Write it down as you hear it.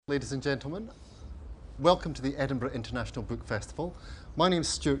ladies and gentlemen. Welcome to the Edinburgh International Book Festival. My name is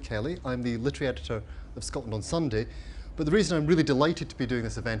Stuart Kelly. I'm the literary editor of Scotland on Sunday. But the reason I'm really delighted to be doing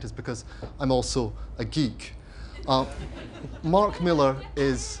this event is because I'm also a geek. Mark Millar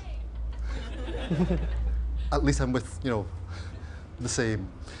is... At least I'm with, the same.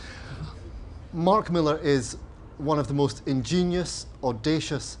 Mark Millar is one of the most ingenious,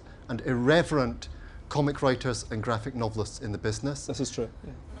 audacious, and irreverent comic writers and graphic novelists in the business. This is true.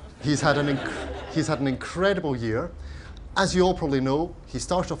 Yeah. He's had an incredible year. As you all probably know, he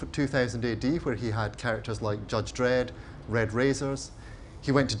started off at 2000 AD, where he had characters like Judge Dredd, Red Razors.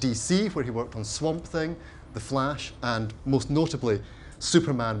 He went to DC, where he worked on Swamp Thing, The Flash, and most notably,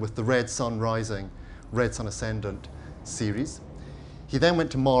 Superman with the Red Sun Rising, Red Sun Ascendant series. He then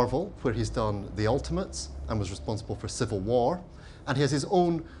went to Marvel, where he's done The Ultimates and was responsible for Civil War. And he has his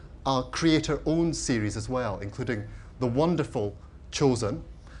own creator-owned series as well, including the wonderful Chosen,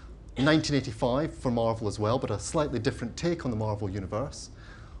 1985 for Marvel as well, but a slightly different take on the Marvel universe.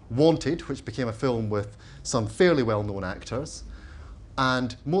 Wanted, which became a film with some fairly well-known actors.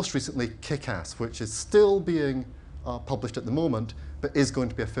 And most recently, Kick-Ass, which is still being published at the moment, but is going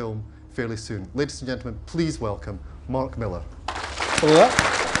to be a film fairly soon. Ladies and gentlemen, please welcome Mark Millar. Hello.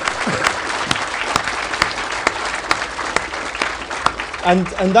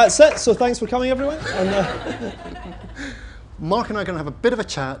 And that's it. So thanks for coming, everyone. Mark and I are going to have a bit of a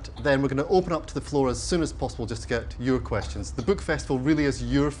chat, then we're going to open up to the floor as soon as possible just to get your questions. The book festival really is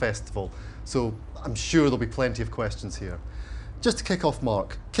your festival, so I'm sure there'll be plenty of questions here. Just to kick off,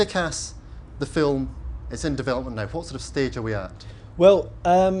 Mark, Kick-Ass, the film, it's in development now. What sort of stage are we at? Well,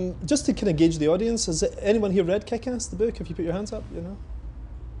 just to kind of gauge the audience, has anyone here read Kick-Ass, the book? Have you put your hands up?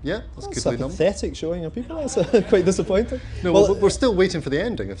 Yeah, that's a goodly number. pathetic showing of people. That's quite disappointing. No, well, we're still waiting for the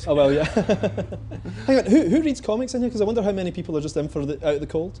ending. Oh, well, yeah. Hang on, who reads comics in here? Because I wonder how many people are just in for out of the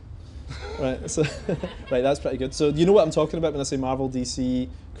cold. Right, so right, that's pretty good. So you know what I'm talking about when I say Marvel, DC,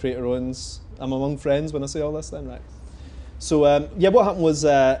 creator owns. I'm among friends when I say all this then, right? So yeah, what happened was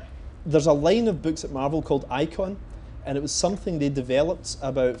there's a line of books at Marvel called Icon, and it was something they developed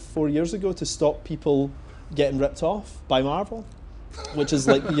about 4 years ago to stop people getting ripped off by Marvel. Which is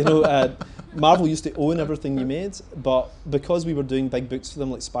like, Marvel used to own everything you made, but because we were doing big books for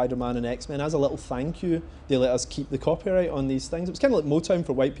them like Spider-Man and X-Men, as a little thank you, they let us keep the copyright on these things. It was kind of like Motown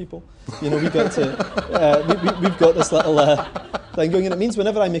for white people. We got to, we've got this little thing going, and it means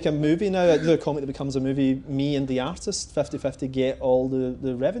whenever I make a movie now, I do a comic that becomes a movie, me and the artist, 50-50, get all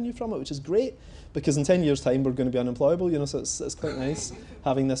the revenue from it, which is great, because in 10 years' time we're going to be unemployable, so it's quite nice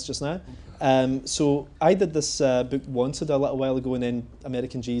having this just now. So I did this book Wanted a little while ago, and then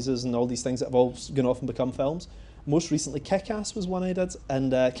American Jesus and all these things that have all gone off and become films. Most recently, Kick-Ass was one I did,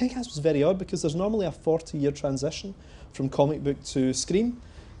 and Kick-Ass was very odd because there's normally a 40-year transition from comic book to screen.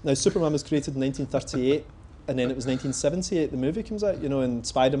 Now, Superman was created in 1938, and then it was 1978 the movie comes out, and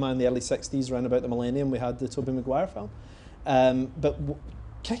Spider-Man in the early 60s, around about the millennium, we had the Tobey Maguire film. But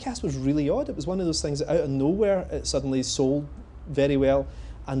Kick-Ass was really odd. It was one of those things that out of nowhere, it suddenly sold very well,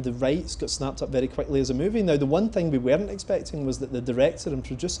 and the rights got snapped up very quickly as a movie. Now, the one thing we weren't expecting was that the director and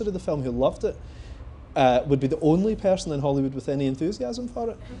producer of the film, who loved it, would be the only person in Hollywood with any enthusiasm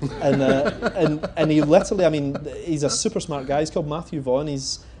for it. And he literally, he's a super smart guy. He's called Matthew Vaughn.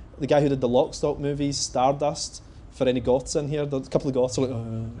 He's the guy who did the Lock, Stock movies, Stardust. For any goths in here, there's a couple of goths are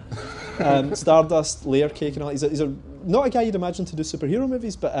like, Stardust, Layer Cake and all. He's not a guy you'd imagine to do superhero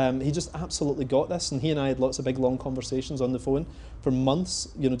movies, but he just absolutely got this, and he and I had lots of big long conversations on the phone for months,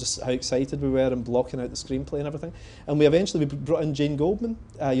 just how excited we were and blocking out the screenplay and everything. And we eventually brought in Jane Goldman,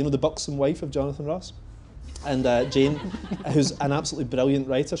 the buxom wife of Jonathan Ross. And Jane, who's an absolutely brilliant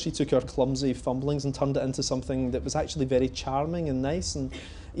writer, she took her clumsy fumblings and turned it into something that was actually very charming and nice. And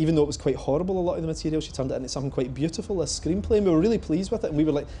even though it was quite horrible, a lot of the material, she turned it into something quite beautiful, a screenplay, and we were really pleased with it. And we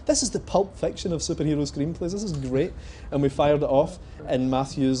were like, this is the Pulp Fiction of superhero screenplays, this is great. And we fired it off, and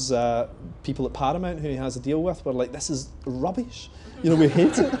Matthew's people at Paramount, who he has a deal with, were like, this is rubbish. We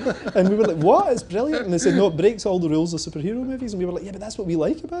hate it. And we were like, what? It's brilliant. And they said, no, it breaks all the rules of superhero movies. And we were like, yeah, but that's what we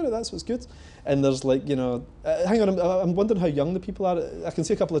like about it. That's what's good. And there's like, hang on, I'm wondering how young the people are. I can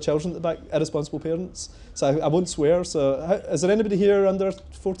see a couple of children at the back, irresponsible parents. So I won't swear. So is there anybody here under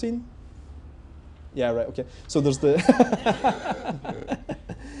 14? Yeah, right, okay. So there's the...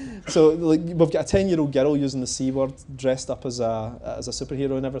 So like, we've got a 10-year-old girl using the C word, dressed up as a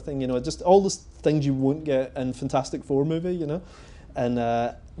superhero and everything, just all those things you won't get in Fantastic Four movie, And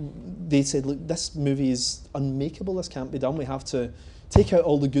they said, look, this movie is unmakeable, this can't be done, we have to take out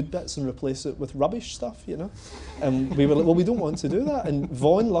all the good bits and replace it with rubbish stuff, And we were like, well, we don't want to do that. And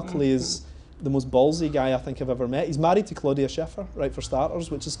Vaughn, luckily, is the most ballsy guy I think I've ever met. He's married to Claudia Schiffer, right, for starters,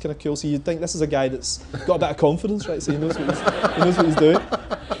 which is kind of cool. So you'd think this is a guy that's got a bit of confidence, right? So he knows what he's doing.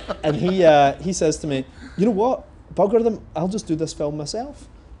 And he says to me, you know what, bugger them, I'll just do this film myself.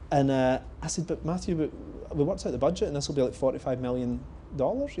 And I said, but Matthew, we worked out the budget and this will be like $45 million,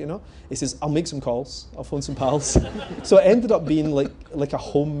 you know? He says, I'll make some calls, I'll phone some pals. So it ended up being like a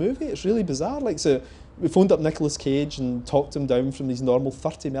home movie. It's really bizarre. Like, so we phoned up Nicolas Cage and talked him down from these normal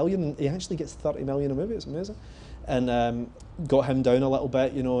 30 million, and he actually gets 30 million a movie. It's amazing. And got him down a little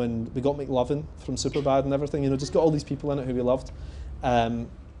bit, you know, and we got McLovin from Superbad and everything, you know, just got all these people in it who we loved. And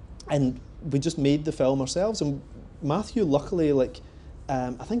we just made the film ourselves. And Matthew, luckily, like,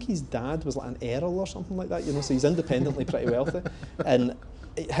 I think his dad was like an earl or something like that, you know, so he's independently pretty wealthy. And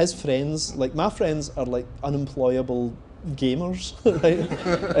his friends, like my friends, are like unemployable gamers, right?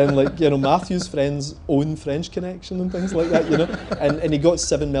 And like, you know, Matthew's friends own French Connection and things like that, you know. And he got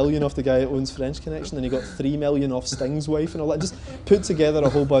 7 million off the guy who owns French Connection, and he got 3 million off Sting's wife and all that. Just put together a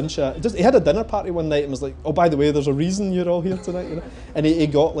whole bunch of, he had a dinner party one night and was like, oh, by the way, there's a reason you're all here tonight, you know. And he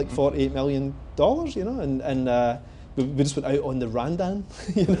got like $48 million, you know, and we just went out on the Randan,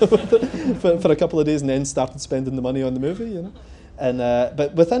 you know, for a couple of days, and then started spending the money on the movie, you know. And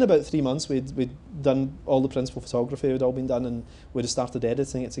but within about 3 months, we'd done all the principal photography, had all been done, and we just started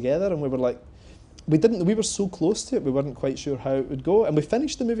editing it together. And we were like, we were so close to it, we weren't quite sure how it would go. And we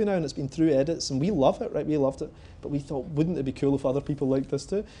finished the movie now, and it's been through edits, and we love it, right? We loved it. But we thought, wouldn't it be cool if other people liked this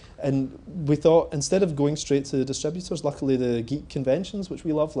too? And we thought, instead of going straight to the distributors, luckily the geek conventions, which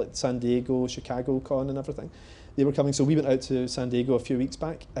we love, like San Diego, Chicago Con and everything, they were coming. So we went out to San Diego a few weeks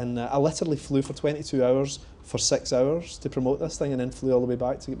back, and I literally flew for 22 hours for 6 hours to promote this thing, and then flew all the way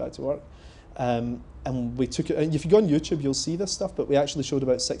back to get back to work. And we took it, and if you go on YouTube, you'll see this stuff, but we actually showed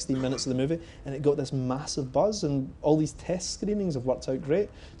about 16 minutes of the movie, and it got this massive buzz, and all these test screenings have worked out great,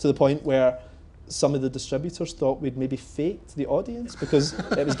 to the point where some of the distributors thought we'd maybe faked the audience, because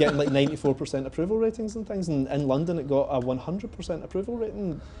it was getting like 94% approval ratings and things, and in London it got a 100% approval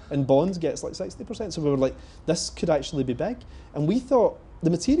rating, and Bond gets like 60%, so we were like, this could actually be big. And we thought, the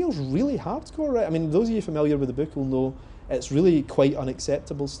material's really hardcore, right? I mean, those of you familiar with the book will know it's really quite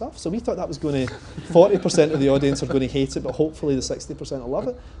unacceptable stuff. So we thought that was going to, 40% of the audience are going to hate it, but hopefully the 60% will love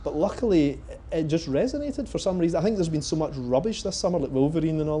it. But luckily, it just resonated for some reason. I think there's been so much rubbish this summer, like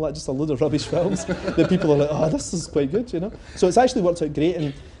Wolverine and all that, just a load of rubbish films, that people are like, oh, this is quite good, you know? So it's actually worked out great.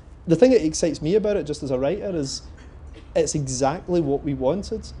 And the thing that excites me about it, just as a writer, is it's exactly what we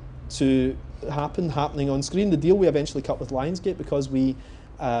wanted to happening on screen. The deal we eventually cut with Lionsgate, because we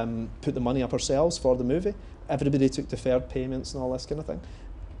put the money up ourselves for the movie, everybody took deferred payments and all this kind of thing.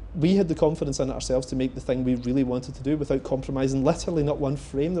 We had the confidence in it ourselves to make the thing we really wanted to do without compromising literally not one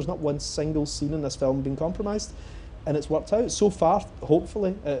frame. There's not one single scene in this film being compromised, and it's worked out. So far,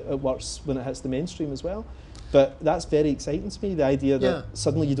 hopefully, it works when it hits the mainstream as well. But that's very exciting to me, the idea that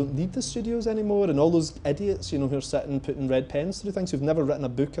suddenly you don't need the studios anymore, and all those idiots, you know, who are sitting putting red pens through things, who've never written a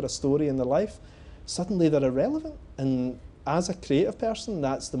book or a story in their life, suddenly they're irrelevant. And as a creative person,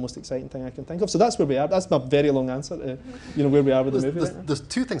 that's the most exciting thing I can think of. So that's where we are. That's my very long answer to, you know, where we are with the movie right now. There's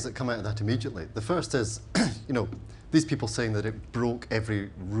two things that come out of that immediately. The first is, you know, these people saying that it broke every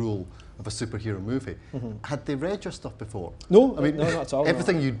rule of a superhero movie. Had they read your stuff before? No, I mean, no, not at all.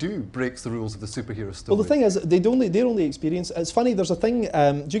 Everything you do breaks the rules of the superhero story. Well, the thing is, their only experience. It's funny. There's a thing.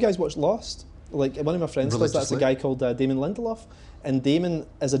 Do you guys watch Lost? Like, one of my friends does. That's a guy called Damon Lindelof. And Damon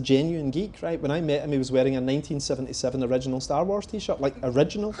is a genuine geek, right? When I met him, he was wearing a 1977 original Star Wars T-shirt, like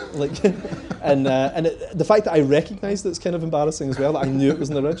original, like, and the fact that I recognised it's kind of embarrassing as well. That I knew it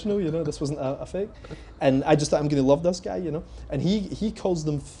was an original, you know, this wasn't a fake. And I just thought, I'm going to love this guy, you know. And he calls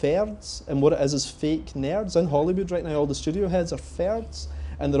them ferds, and what it is fake nerds. In Hollywood right now, all the studio heads are ferds,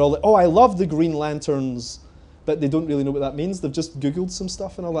 and they're all like, oh, I love the Green Lanterns. But they don't really know what that means. They've just Googled some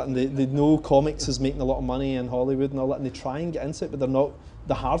stuff and all that, and they know comics is making a lot of money in Hollywood and all that, and they try and get into it, but they're not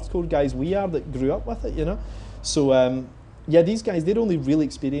the hardcore guys we are that grew up with it, you know? So, yeah, these guys, their only real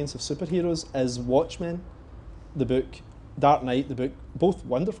experience of superheroes is Watchmen, the book, Dark Knight, the book, both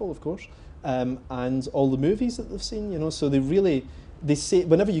wonderful, of course, and all the movies that they've seen, you know? So they say,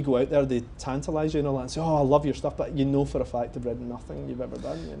 whenever you go out there, they tantalise you and all that, and say, oh, I love your stuff, but you know for a fact they've read nothing you've ever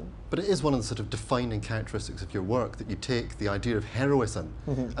done, you know. But it is one of the sort of defining characteristics of your work, that you take the idea of heroism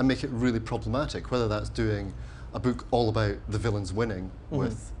and make it really problematic, whether that's doing a book all about the villains winning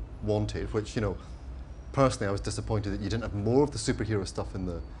with Wanted, which, you know, personally I was disappointed that you didn't have more of the superhero stuff in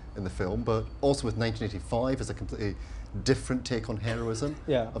the film, but also with 1985 as a completely different take on heroism,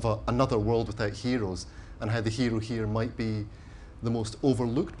 of another world without heroes, and how the hero here might be the most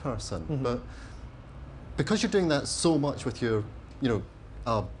overlooked person. But because you're doing that so much with your, you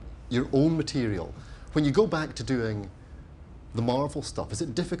know, your own material, when you go back to doing the Marvel stuff, is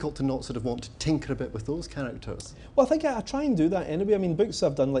it difficult to not sort of want to tinker a bit with those characters? Well, I think I try and do that anyway. I mean, books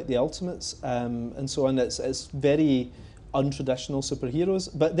I've done like the Ultimates and so on, it's very untraditional superheroes,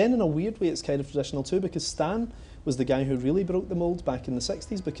 but then in a weird way it's kind of traditional too, because Stan was the guy who really broke the mould back in the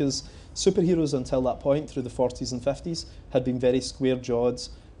 60s, because superheroes until that point, through the 40s and 50s, had been very square-jawed,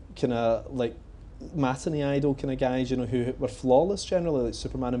 kind of like matinee idol kind of guys, you know, who were flawless generally, like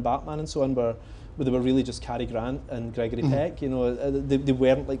Superman and Batman and so on, where they were really just Cary Grant and Gregory Peck, you know, they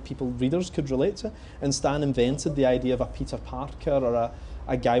weren't like people readers could relate to. And Stan invented the idea of a Peter Parker or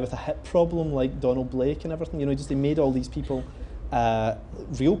a guy with a hip problem like Donald Blake and everything, you know, just they made all these people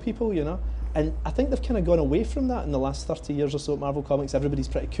real people, you know. And I think they've kind of gone away from that in the last 30 years or so at Marvel Comics. Everybody's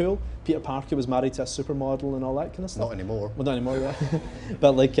pretty cool. Peter Parker was married to a supermodel and all that kind of stuff. Not anymore. Well, not anymore, yeah.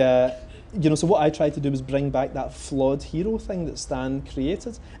 But like, you know, so what I tried to do was bring back that flawed hero thing that Stan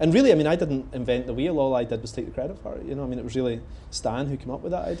created. And really, I mean, I didn't invent the wheel. All I did was take the credit for it. You know, I mean, it was really Stan who came up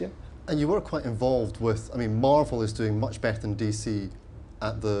with that idea. And you were quite involved with, I mean, Marvel is doing much better than DC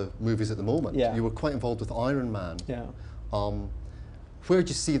at the movies at the moment. Yeah. You were quite involved with Iron Man. Yeah. Where do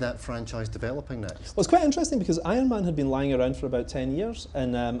you see that franchise developing next? Well, it's quite interesting because Iron Man had been lying around for about 10 years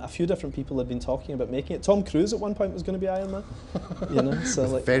and a few different people had been talking about making it. Tom Cruise at one point was going to be Iron Man, you know, so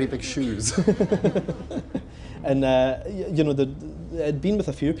like very big shoes. And you know, I'd been with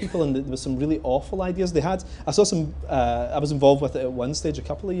a few people and there was some really awful ideas. They had, I saw some, I was involved with it at one stage a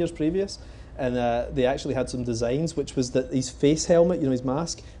couple of years previous, and they actually had some designs, which was that his face helmet, you know, his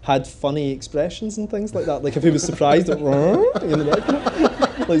mask, had funny expressions and things like that. Like if he was surprised, you know,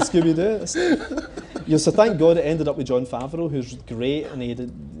 like Scooby-Doo. You know, so thank God it ended up with Jon Favreau, who's great, and he had,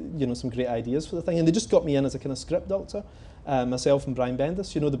 you know, some great ideas for the thing. And they just got me in as a kind of script doctor. Myself and Brian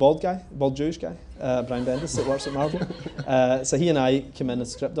Bendis, you know, the bald Jewish guy, Brian Bendis that works at Marvel. So he and I came in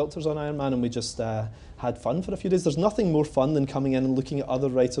as script doctors on Iron Man, and we just had fun for a few days. There's nothing more fun than coming in and looking at other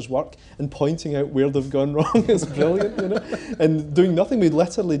writers' work and pointing out where they've gone wrong. It's brilliant, you know. And doing nothing, we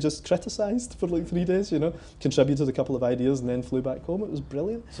literally just criticised for like 3 days, you know, contributed a couple of ideas and then flew back home. It was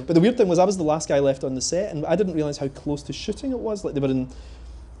brilliant. But the weird thing was I was the last guy left on the set, and I didn't realise how close to shooting it was. Like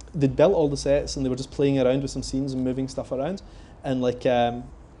they'd built all the sets and they were just playing around with some scenes and moving stuff around. And like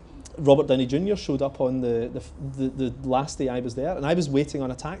Robert Downey Jr. showed up on the last day I was there, and I was waiting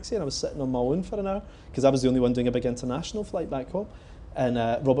on a taxi and I was sitting on my own for an hour because I was the only one doing a big international flight back home. And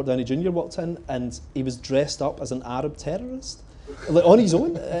Robert Downey Jr. walked in and he was dressed up as an Arab terrorist. Like on his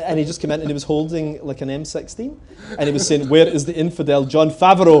own, and he just came in and he was holding like an M16 and he was saying, "Where is the infidel Jon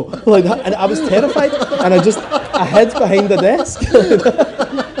Favreau?" Like that, and I was terrified and I hid behind the desk.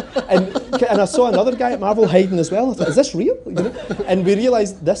 And I saw another guy at Marvel hiding as well. I thought, is this real? You know? And we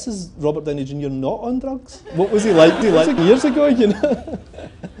realised this is Robert Downey Jr. not on drugs. What was he like years ago, you know?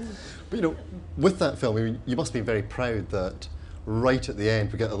 But you know, with that film, I mean, you must be very proud that right at the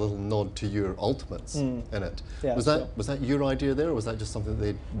end we get a little nod to your Ultimates in it. Yeah, was that your idea there, or was that just something that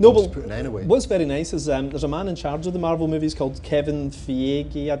they no, wanted to put in anyway? What's very nice is there's a man in charge of the Marvel movies called Kevin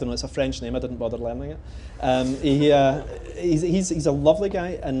Feige. I don't know, it's a French name, I didn't bother learning it. He's a lovely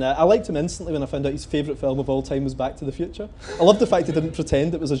guy, and I liked him instantly when I found out his favourite film of all time was Back to the Future. I love the fact he didn't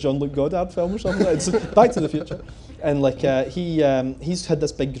pretend it was a Jean-Luc Godard film or something. It's Back to the Future. And like he's had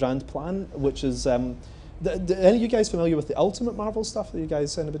this big grand plan, which is any of you guys familiar with the Ultimate Marvel stuff? Are you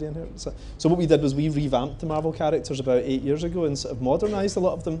guys, anybody in here? So what we did was we revamped the Marvel characters about 8 years ago and sort of modernised a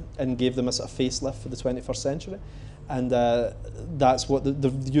lot of them and gave them a sort of facelift for the 21st century. And that's what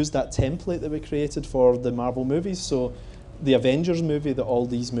they've used that template that we created for the Marvel movies. So the Avengers movie that all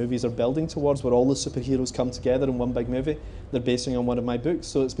these movies are building towards, where all the superheroes come together in one big movie, they're basing on one of my books.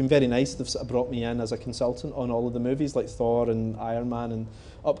 So it's been very nice. They've sort of brought me in as a consultant on all of the movies, like Thor and Iron Man and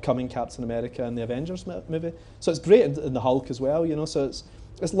upcoming Captain America and the Avengers movie. So it's great, and the Hulk as well, you know. So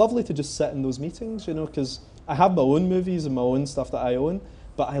it's lovely to just sit in those meetings, you know, because I have my own movies and my own stuff that I own,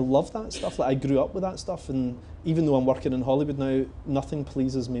 but I love that stuff. Like I grew up with that stuff, and even though I'm working in Hollywood now, nothing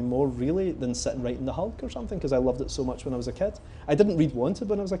pleases me more really than sitting writing the Hulk or something, because I loved it so much when I was a kid. I didn't read Wanted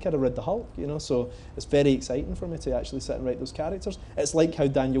when I was a kid, I read the Hulk, you know, so it's very exciting for me to actually sit and write those characters. It's like how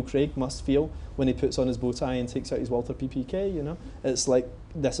Daniel Craig must feel when he puts on his bow tie and takes out his Walter PPK, you know. It's like,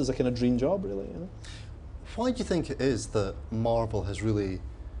 this is a kind of dream job really, you know. Why do you think it is that Marvel has really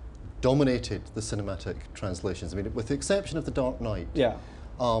dominated the cinematic translations? I mean, with the exception of The Dark Knight. Yeah.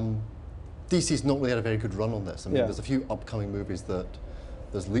 DC's not really had a very good run on this. I mean, Yeah. there's a few upcoming movies that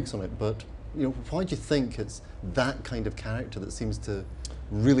there's leaks on it, but you know, why do you think it's that kind of character that seems to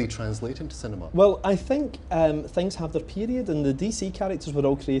really translate into cinema? Well, I think things have their period, and the DC characters were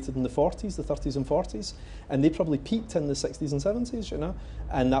all created in the 40s, the 30s and 40s, and they probably peaked in the 60s and 70s, you know,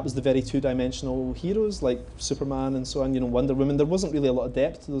 and that was the very two-dimensional heroes like Superman and so on, you know, Wonder Woman. There wasn't really a lot of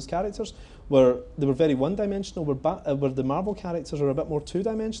depth to those characters, where they were very one-dimensional, where the Marvel characters are a bit more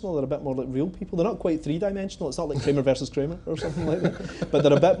two-dimensional, they're a bit more like real people. They're not quite three-dimensional, it's not like Kramer versus Kramer or something like that, but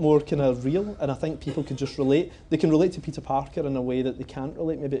they're a bit more kind of real, and I think people can just relate. They can relate to Peter Parker in a way that they can't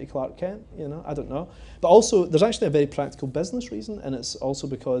relate maybe to Clark Kent, you know, I don't know. But also, there's actually a very practical business reason, and it's also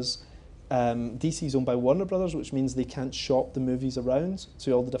because DC is owned by Warner Brothers, which means they can't shop the movies around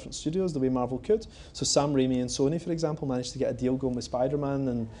to all the different studios the way Marvel could. So Sam Raimi and Sony, for example, managed to get a deal going with Spider-Man,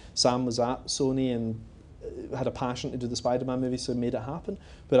 and Sam was at Sony and had a passion to do the Spider-Man movie, so made it happen.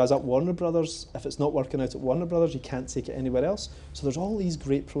 Whereas at Warner Brothers, if it's not working out at Warner Brothers, you can't take it anywhere else. So there's all these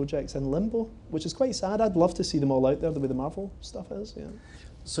great projects in limbo, which is quite sad. I'd love to see them all out there the way the Marvel stuff is. Yeah.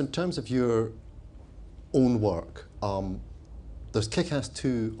 So in terms of your own work, there's Kick-Ass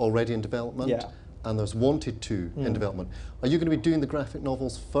 2 already in development, Yeah. and there's Wanted 2 in development. Are you going to be doing the graphic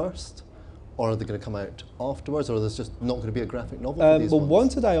novels first, or are they going to come out afterwards, or there's just not going to be a graphic novel for these well, ones?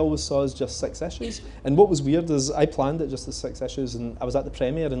 Wanted I always saw as just 6 issues, and what was weird is I planned it just as 6 issues, and I was at the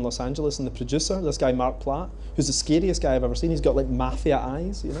premiere in Los Angeles, and the producer, this guy Mark Platt, who's the scariest guy I've ever seen, he's got like mafia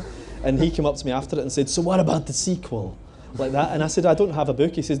eyes, you know, and he came up to me after it and said, "So what about the sequel?" Like that, and I said, "I don't have a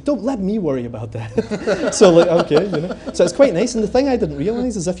book." He says, "Don't let me worry about that." So like, okay, you know. So it's quite nice, and the thing I didn't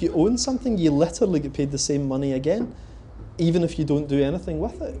realise is if you own something, you literally get paid the same money again, even if you don't do anything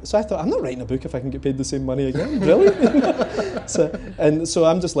with it. So I thought, I'm not writing a book if I can get paid the same money again. Brilliant. So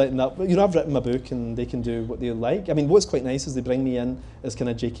I'm just letting that, you know, I've written my book and they can do what they like. I mean, what's quite nice is they bring me in as kind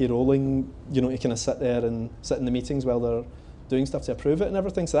of J.K. Rowling, you know, to kind of sit there and sit in the meetings while they're doing stuff to approve it and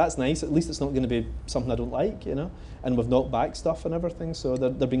everything. So that's nice. At least it's not going to be something I don't like, you know. And we've knocked back stuff and everything. So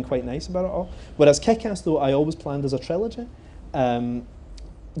they're being quite nice about it all. Whereas Kick-Ass, though, I always planned as a trilogy.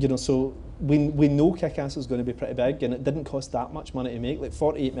 You know, so we know Kick-Ass is going to be pretty big, and it didn't cost that much money to make. Like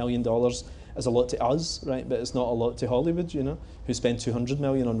 $48 million is a lot to us, right? But it's not a lot to Hollywood, you know, who spend $200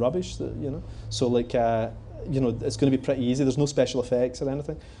 million on rubbish, you know. So like, you know, it's going to be pretty easy. There's no special effects or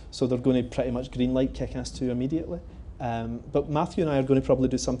anything. So they're going to pretty much greenlight Kick-Ass 2 immediately. But Matthew and I are going to probably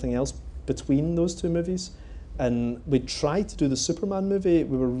do something else between those two movies. And we tried to do the Superman movie.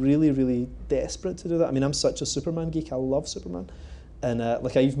 We were really, really desperate to do that. I mean, I'm such a Superman geek. I love Superman. And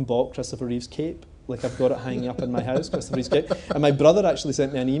like I even bought Christopher Reeve's cape. Like I've got it hanging up in my house, Christopher Reeve's cape. And my brother actually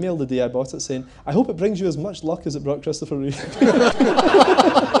sent me an email the day I bought it saying, "I hope it brings you as much luck as it brought Christopher Reeve."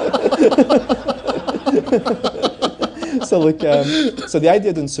 So like, so the idea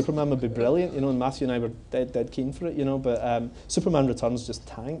of doing Superman would be brilliant, you know, and Matthew and I were dead keen for it, you know, but Superman Returns just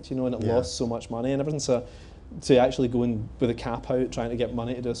tanked, you know, and it lost so much money and everything, so to actually go in with a cap out trying to get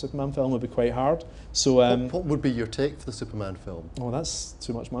money to do a Superman film would be quite hard. So what would be your take for the Superman film? Oh, that's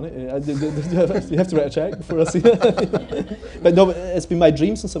too much money. You have to write a check before I see it. But no, it's been my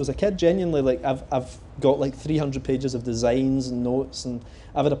dream since I was a kid. Genuinely, like I've got like 300 pages of designs and notes, and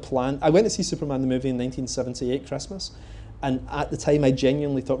I've had a plan. I went to see Superman the movie in 1978 Christmas, and at the time I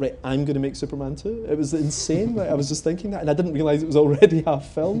genuinely thought, right, I'm going to make Superman 2. It was insane. Like, I was just thinking that, and I didn't realise it was already half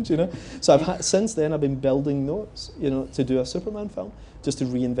filmed, you know. So since then I've been building notes, you know, to do a Superman film, just to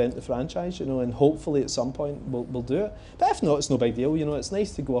reinvent the franchise, you know, and hopefully at some point we'll do it. But if not, it's no big deal, you know. It's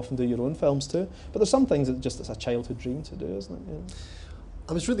nice to go off and do your own films too. But there's some things that just it's a childhood dream to do, isn't it? You know?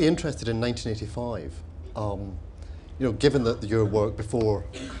 I was really interested in 1985. You know, given that your work before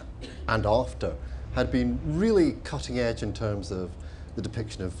and after had been really cutting edge in terms of the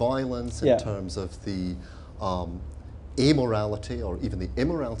depiction of violence, in terms of the amorality or even the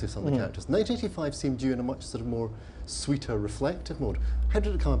immorality of some of the characters. 1985 seemed you in a much sort of more sweeter, reflective mode. How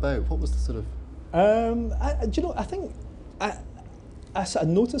did it come about? What was the sort of... do you know, I think I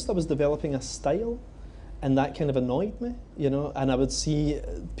noticed I was developing a style, and that kind of annoyed me, you know, and I would see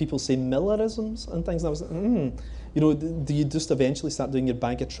people say Millerisms and things, and I was like, you know, do you just eventually start doing your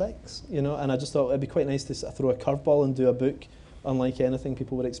bag of tricks, you know? And I just thought it'd be quite nice to throw a curveball and do a book unlike anything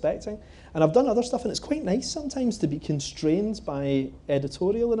people were expecting. And I've done other stuff, and it's quite nice sometimes to be constrained by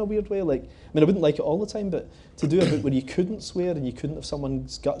editorial in a weird way. Like, I mean, I wouldn't like it all the time, but to do a book where you couldn't swear and you couldn't have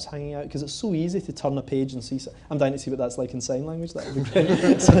someone's guts hanging out, because it's so easy to turn a page and see. I'm dying to see what that's like in sign language. That would be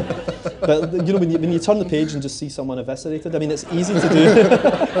great. But you know, when you turn the page and just see someone eviscerated, I mean, it's easy to do.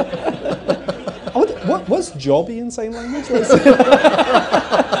 What's jobby in sign language?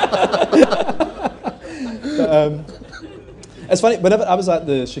 It's funny, whenever I was at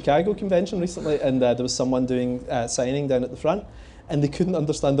the Chicago convention recently, and there was someone doing signing down at the front, and they couldn't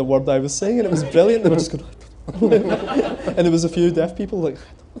understand the word I was saying, and it was brilliant. They were just going, and there was a few deaf people like,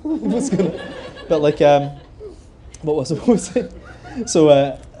 what's going on? But like, what was I saying? So,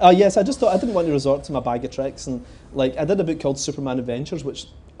 yes, I just thought I didn't want to resort to my bag of tricks, and like I did a book called Superman Adventures, which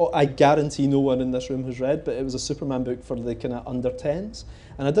I guarantee no one in this room has read, but it was a Superman book for the kind of under 10s,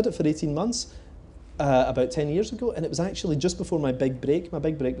 and I did it for 18 months, about 10 years ago, and it was actually just before my big break. My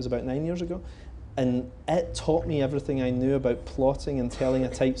big break was about 9 years ago, and it taught me everything I knew about plotting and telling a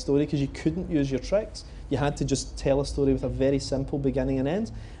tight story, because you couldn't use your tricks. You had to just tell a story with a very simple beginning and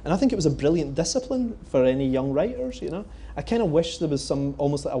end. And I think it was a brilliant discipline for any young writers, you know. I kind of wish there was some,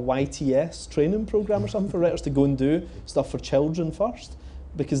 almost like a YTS training program or something for writers to go and do stuff for children first,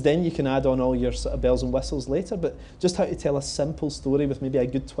 because then you can add on all your sort of bells and whistles later. But just how to tell a simple story with maybe a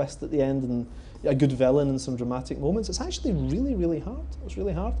good twist at the end and a good villain and some dramatic moments, it's actually really, really hard. It's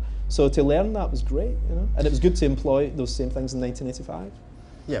really hard. So to learn that was great, you know. And it was good to employ those same things in 1985.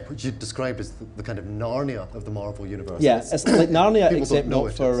 Yeah, which you described as the kind of Narnia of the Marvel universe. Yeah, it's like Narnia, except know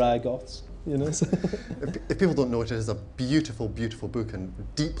not for goths. You know. If people don't know it, it is a beautiful, beautiful book and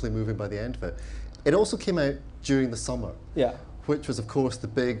deeply moving by the end of it. It also came out during the summer, Yeah. which was, of course, the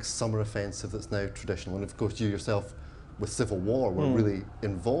big summer offensive that's now traditional. And of course, you yourself, with Civil War, were really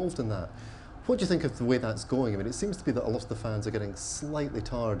involved in that. What do you think of the way that's going? I mean, it seems to be that a lot of the fans are getting slightly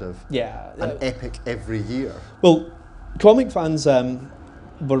tired of an epic every year. Well, comic fans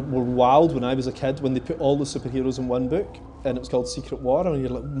were wild when I was a kid when they put all the superheroes in one book, and it was called Secret War, and you're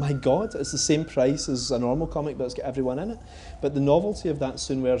like, my God, it's the same price as a normal comic, but it's got everyone in it. But the novelty of that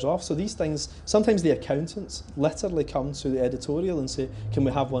soon wears off. So these things, sometimes the accountants literally come to the editorial and say, can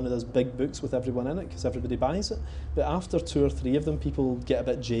we have one of those big books with everyone in it, because everybody buys it. But after 2 or 3 of them, people get a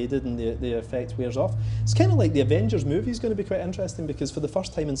bit jaded and the effect wears off. It's kind of like the Avengers movie is going to be quite interesting, because for the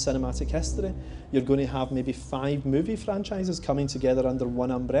first time in cinematic history, you're going to have maybe 5 movie franchises coming together under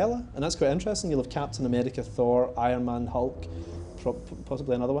one umbrella, and that's quite interesting. You'll have Captain America, Thor, Iron Man, Hulk,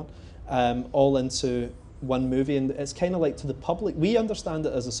 possibly another one, all into one movie. And it's kind of like, to the public, we understand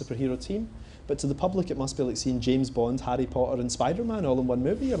it as a superhero team, but to the public it must be like seeing James Bond, Harry Potter and Spider-Man all in one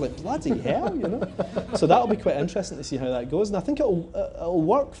movie. You're like, bloody hell, you know. So that'll be quite interesting to see how that goes, and I think it'll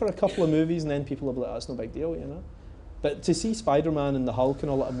work for a couple of movies, and then people will be like, oh, it's no big deal, you know. But to see Spider-Man and the Hulk and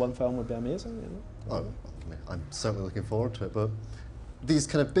all that in one film would be amazing, you know. Oh, I'm certainly looking forward to it, but these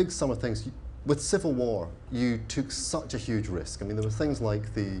kind of big summer things, with Civil War, you took such a huge risk. I mean, there were things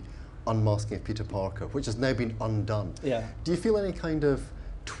like the unmasking of Peter Parker, which has now been undone. Yeah. Do you feel any kind of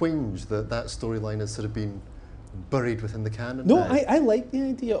twinge that that storyline has sort of been buried within the canon? No, I like the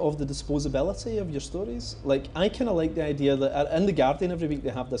idea of the disposability of your stories. Like, I kind of like the idea that in The Guardian every week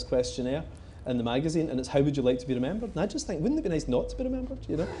they have this questionnaire in the magazine, and it's how would you like to be remembered? And I just think, wouldn't it be nice not to be remembered,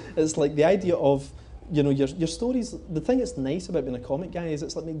 you know? It's like the idea of, you know, your stories. The thing that's nice about being a comic guy is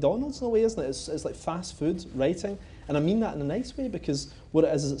it's like McDonald's in a way, isn't it? It's like fast food writing, and I mean that in a nice way, because what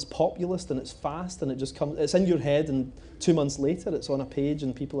it is it's populist and it's fast, and it just comes, it's in your head, and 2 months later it's on a page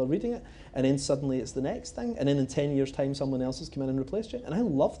and people are reading it, and then suddenly it's the next thing, and then in 10 years time someone else has come in and replaced you, and I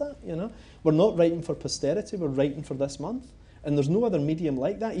love that, you know. We're not writing for posterity, we're writing for this month. And there's no other medium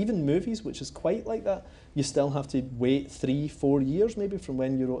like that. Even movies, which is quite like that, you still have to wait 3-4 years maybe from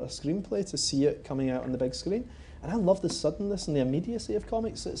when you wrote a screenplay to see it coming out on the big screen. And I love the suddenness and the immediacy of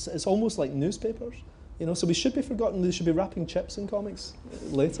comics. It's almost like newspapers, you know. So we should be forgotten. They should be wrapping chips in comics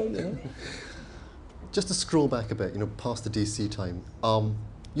later, you know. Just to scroll back a bit, you know, past the DC time.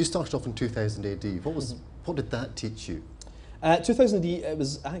 You started off in 2000 AD. What did that teach you? 2000 AD, it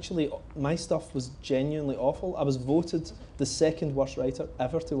was actually, my stuff was genuinely awful. I was voted the 2nd worst writer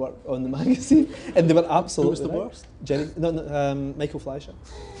ever to work on the magazine, and they were absolutely Who was the worst? Michael Fleischer.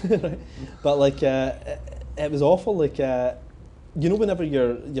 Right. But like, it was awful. Like, you know, whenever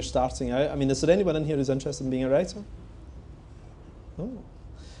you're starting out, I mean, is there anyone in here who's interested in being a writer? Oh.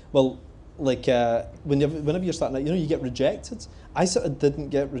 Well, like, whenever you're starting out, you know, you get rejected. I sort of didn't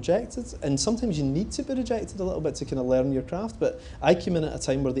get rejected, and sometimes you need to be rejected a little bit to kind of learn your craft, but I came in at a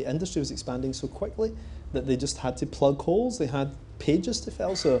time where the industry was expanding so quickly that they just had to plug holes, they had pages to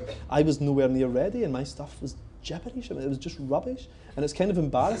fill, so I was nowhere near ready, and my stuff was gibberish. I mean, it was just rubbish, and it's kind of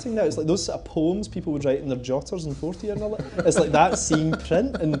embarrassing now. It's like those sort of poems people would write in their jotters in 4th year and all that. It's like that seeing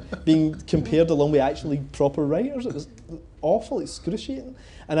print and being compared along with actually proper writers. It was awful, excruciating.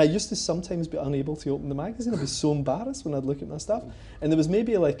 And I used to sometimes be unable to open the magazine. I'd be so embarrassed when I'd look at my stuff. And there was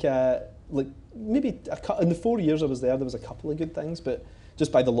maybe maybe in the 4 years I was there was a couple of good things, but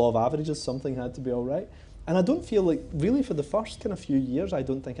just by the law of averages, something had to be all right. And I don't feel like, really for the first kind of few years, I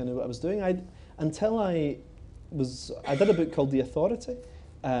don't think I knew what I was doing. Until I did a book called The Authority,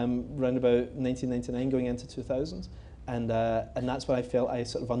 around about 1999 going into 2000, and that's when I felt I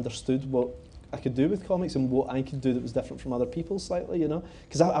sort of understood what I could do with comics and what I could do that was different from other people slightly, you know,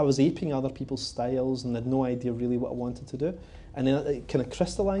 because I was aping other people's styles and had no idea really what I wanted to do. And then it kind of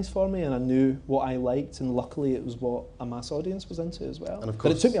crystallised for me, and I knew what I liked, and luckily it was what a mass audience was into as well. And of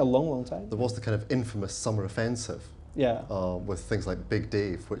course, but it took me a long, long time. There was the kind of infamous summer offensive, yeah, with things like Big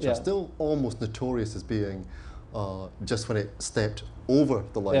Dave, which yeah. are still almost notorious as being just when it stepped over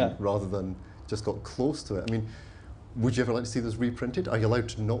the line yeah. rather than just got close to it. I mean, would you ever like to see those reprinted? Are you allowed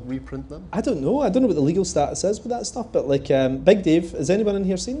to not reprint them? I don't know. I don't know what the legal status is with that stuff, but like Big Dave, has anyone in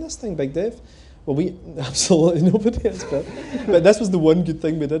here seen this thing, Big Dave? Well, we absolutely nobody has, but this was the one good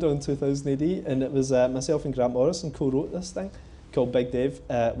thing we did on 2000 AD, and it was myself and Grant Morrison co-wrote this thing called Big Dave,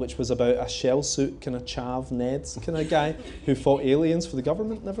 which was about a shell suit kind of chav Neds kind of guy who fought aliens for the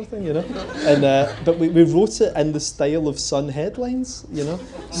government and everything, you know. And but we wrote it in the style of Sun headlines, you know.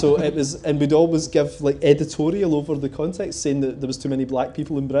 So it was, and we'd always give like editorial over the context, saying that there was too many black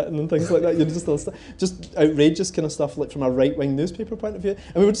people in Britain and things like that. You know, just outrageous kind of stuff, like from a right-wing newspaper point of view.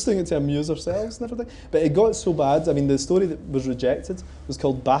 And we were just doing it to amuse ourselves and everything. But it got so bad. I mean, the story that was rejected was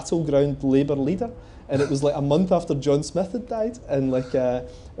called Battleground Labour Leader. And it was like a month after John Smith had died, and like our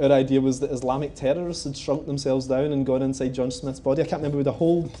idea was that Islamic terrorists had shrunk themselves down and gone inside John Smith's body. I can't remember how the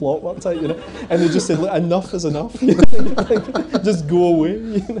whole plot worked out, you know. And they just said, look, enough is enough. You know? Like, just go away.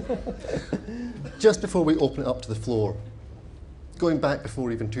 You know? Just before we open it up to the floor, going back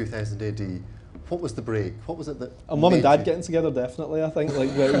before even 2000 AD, what was the break? What was it that? Mum and Dad getting together, definitely. I think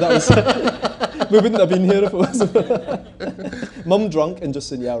like that was. We wouldn't have been here if it wasn't. Mum drunk and just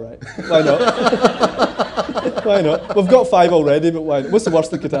saying, yeah, right. Why not? Why not? We've got 5 already, but why not? What's the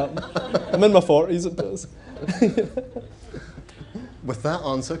worst that could happen? I'm in my 40s, it does. With that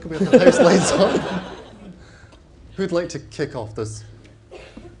answer, can we have the house lights on? Who'd like to kick off this?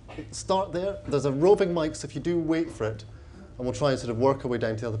 Start there. There's a roving mic, so if you do wait for it, and we'll try and sort of work our way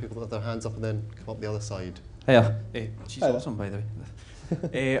down to the other people that have their hands up and then come up the other side. Hiya. She's awesome, by the way.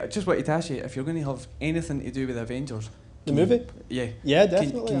 I just wanted to ask you, if you're going to have anything to do with Avengers... The movie? Yeah. Yeah,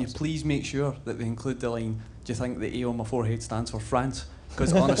 definitely. Can you please make sure that they include the line, do you think the A on my forehead stands for France?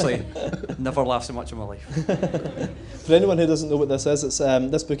 Because honestly, never laughed so much in my life. For anyone who doesn't know what this is, it's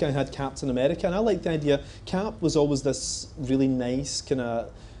this book I had, Captain America, and I like the idea. Cap was always this really nice kind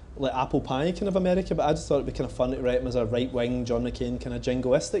of like apple pie kind of America, but I just thought it'd be kind of fun to write him as a right-wing John McCain kind of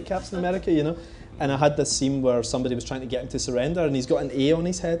jingoistic Captain America, you know. And I had this scene where somebody was trying to get him to surrender, and he's got an A on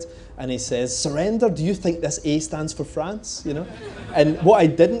his head, and he says, "Surrender? Do you think this A stands for France?" You know. And what I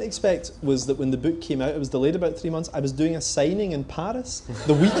didn't expect was that when the book came out, it was delayed about 3 months. I was doing a signing in Paris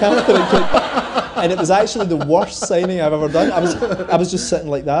the week after it came, and it was actually the worst signing I've ever done. I was just sitting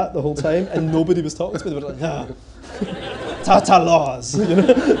like that the whole time, and nobody was talking to me. They were like, "Ah, Tata laws," you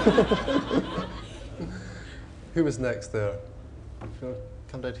know. Who was next there? Sure.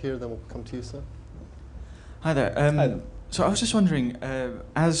 Come down here, then we'll come to you, sir. Hi there. So I was just wondering,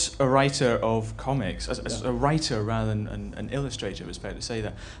 as a writer of comics, as a writer rather than an illustrator, it was fair to say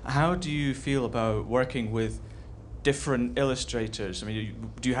that, how do you feel about working with different illustrators? I mean,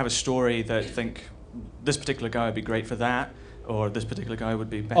 do you have a story that think this particular guy would be great for that, or this particular guy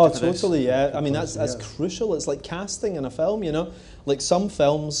would be better for this? Oh, totally, yeah. I mean, that's crucial. It's like casting in a film, you know? Like some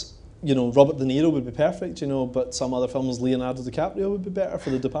films, you know, Robert De Niro would be perfect, you know, but some other films, Leonardo DiCaprio would be better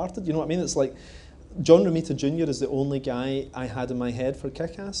for The Departed, you know what I mean? It's like, John Romita Jr. is the only guy I had in my head for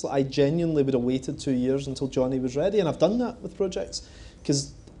Kick-Ass. Like, I genuinely would have waited 2 years until Johnny was ready, and I've done that with projects,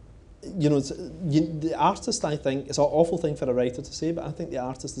 because, you know, the artist, I think, it's an awful thing for a writer to say, but I think the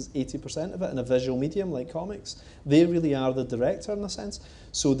artist is 80% of it in a visual medium like comics. They really are the director in a sense.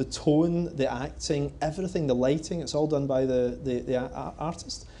 So the tone, the acting, everything, the lighting, it's all done by the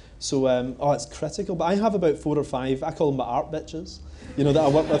artist. So, it's critical. But I have about 4 or 5, I call them my art bitches, you know, that I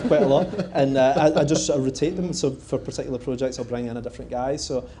work with quite a lot. And I just sort of rotate them. So for particular projects, I'll bring in a different guy.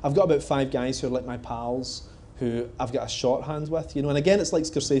 So I've got about 5 guys who are like my pals, who I've got a shorthand with, you know. And again, it's like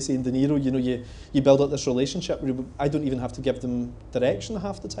Scorsese and De Niro, you know, you build up this relationship where I don't even have to give them direction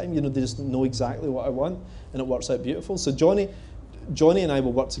half the time. You know, they just know exactly what I want, and it works out beautiful. So Johnny and I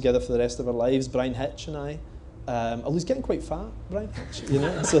will work together for the rest of our lives. Brian Hitch and I. Although he's getting quite fat, Brian Hitch, you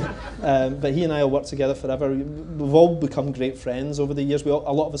know. So, but he and I will work together forever. We've all become great friends over the years. A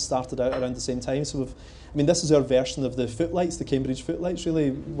lot of us started out around the same time. So this is our version of the Footlights, the Cambridge Footlights,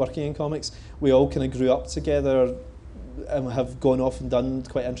 really, working in comics. We all kind of grew up together and have gone off and done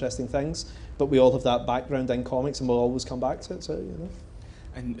quite interesting things. But we all have that background in comics, and we'll always come back to it. So, you know.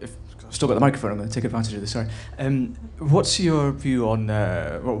 And if I've still got the microphone, I'm going to take advantage of this. Sorry. What's your view on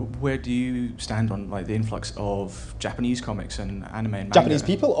where do you stand on like the influx of Japanese comics and anime and manga? Japanese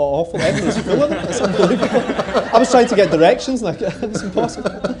people are awful. Everyone's full of it. It's unbelievable. I was trying to get directions, and it's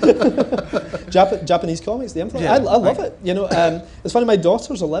impossible. Japanese comics, the influence. Yeah, I love right. it. You know, it's funny. My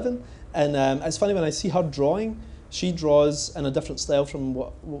daughter's 11, and it's funny when I see her drawing. She draws in a different style from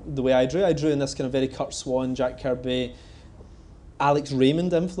the way I drew. I drew in this kind of very Kurt Swan, Jack Kirby, Alex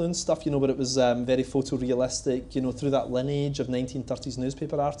Raymond influenced stuff. You know, but it was very photorealistic. You know, through that lineage of 1930s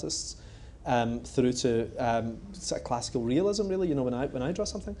newspaper artists, through to sort of classical realism. Really, you know, when I draw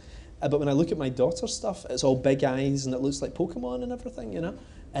something. But when I look at my daughter's stuff, it's all big eyes and it looks like Pokemon and everything, you know.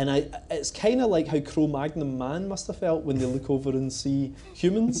 And it's kind of like how Cro-Magnon Man must have felt when they look over and see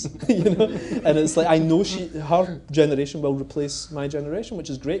humans, you know. And it's like I know her generation will replace my generation,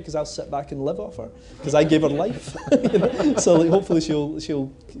 which is great because I'll sit back and live off her because I gave her life. You know? So like, hopefully she'll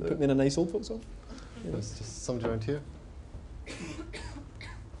put me in a nice old folks home. You know? There's just somebody around here.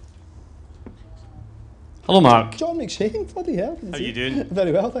 Hello, Mark. John McShane, bloody hell. How you doing?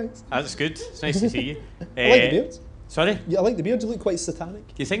 Very well, thanks. That's good. It's nice to see you. I like the beard. Sorry? Yeah, I like the beard. You look quite satanic.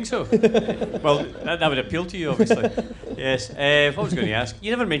 Do you think so? Well, that would appeal to you, obviously. Yes. What was I going to ask?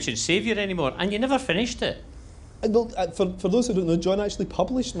 You never mentioned Saviour anymore, and you never finished it. Well, for those who don't know, John actually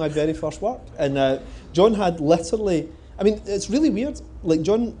published my very first work, and John had literally. I mean, it's really weird. Like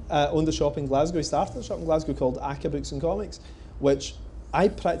John owned a shop in Glasgow. He started a shop in Glasgow called Aka Books and Comics, which I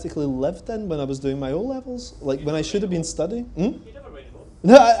practically lived in when I was doing my O-levels, like when I should have been studying. You never went home.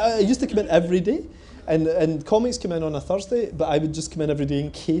 No, I used to come in every day, and comics come in on a Thursday, but I would just come in every day in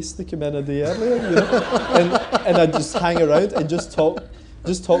case they come in a day earlier, you know? and I'd just hang around and just talk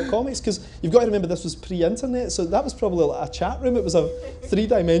comics, because you've got to remember this was pre-internet, so that was probably like a chat room. It was a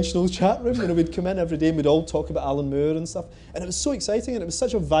three-dimensional chat room. You know, we'd come in every day and we'd all talk about Alan Moore and stuff, and it was so exciting, and it was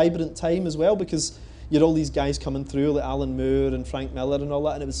such a vibrant time as well, because you had all these guys coming through, like Alan Moore and Frank Miller and all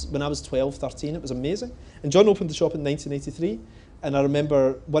that, and it was when I was 12, 13, it was amazing. And John opened the shop in 1983, and I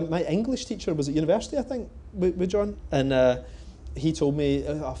remember my English teacher was at university, I think, with John, and he told me,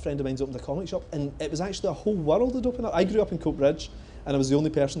 a friend of mine's opened a comic shop, and it was actually a whole world had opened up. I grew up in Coatbridge, and I was the only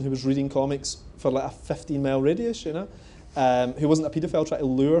person who was reading comics for like a 15-mile radius, you know, who wasn't a paedophile trying to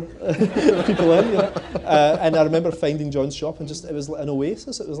lure people in, you know. And I remember finding John's shop, and just it was like an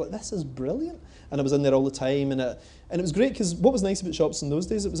oasis. It was like, this is brilliant. And I was in there all the time, and it was great, because what was nice about shops in those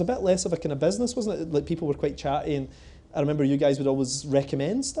days, it was a bit less of a kind of business, wasn't it? Like people were quite chatty, and I remember you guys would always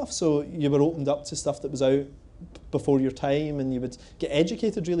recommend stuff, so you were opened up to stuff that was out before your time, and you would get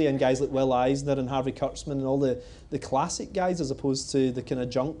educated really in guys like Will Eisner and Harvey Kurtzman and all the classic guys, as opposed to the kind of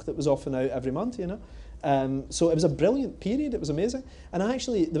junk that was often out every month, you know. So it was a brilliant period. It was amazing. And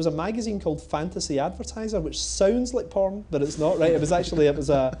actually, there was a magazine called Fantasy Advertiser, which sounds like porn, but it's not, right? It was a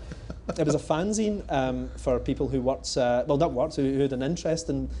fanzine for people who worked, who had an interest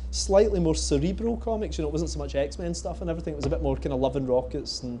in slightly more cerebral comics. You know, it wasn't so much X-Men stuff and everything. It was a bit more kind of Love and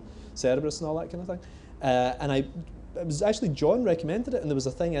Rockets and Cerberus and all that kind of thing. It was actually John recommended it, and there was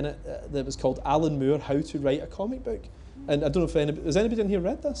a thing in it that was called Alan Moore, How to Write a Comic Book. And I don't know if has anybody in here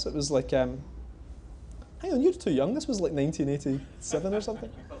read this? It was like, hang on, you're too young. This was like 1987 or something.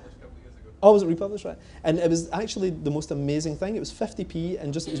 Oh, was it republished? Right. And it was actually the most amazing thing. It was 50p,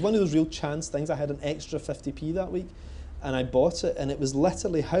 and it was one of those real chance things. I had an extra 50p that week, and I bought it, and it was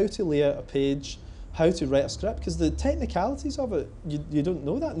literally how to lay out a page, how to write a script, because the technicalities of it, you don't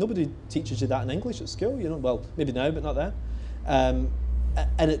know that. Nobody teaches you that in English at school, you know. Well, maybe now, but not then.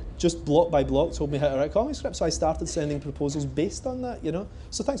 And it just block by block told me how to write a comic script, so I started sending proposals based on that, you know.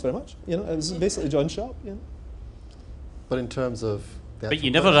 So thanks very much. You know, it was basically John's shop, you know. But in terms of the But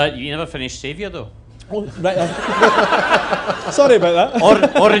you never finished Saviour, though. Oh, right. Sorry about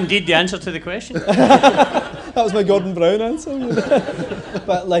that. Or indeed the answer to the question. That was my Gordon Brown answer.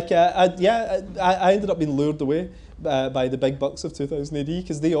 But like, I ended up being lured away by the big bucks of 2000 AD,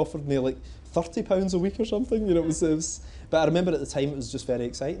 because they offered me like £30 a week or something. You know, it was. But I remember at the time it was just very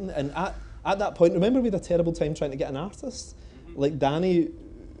exciting. And at that point, remember we had a terrible time trying to get an artist. Like Danny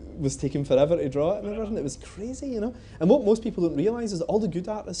was taking forever to draw it and everything. It was crazy, you know. And what most people don't realise is that all the good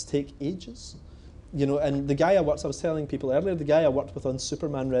artists take ages. You know, and the guy I was telling people earlier, the guy I worked with on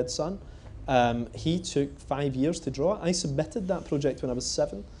Superman Red Sun, he took 5 years to draw it. I submitted that project when I was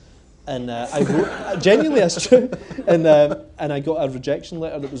 7. And I wrote, genuinely that's true, and I got a rejection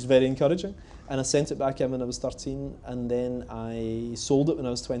letter that was very encouraging, and I sent it back in when I was 13, and then I sold it when I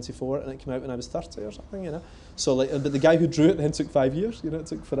was 24, and it came out when I was 30 or something, you know. So like, but the guy who drew it then took 5 years, you know, it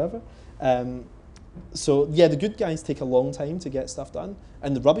took forever. So yeah, the good guys take a long time to get stuff done,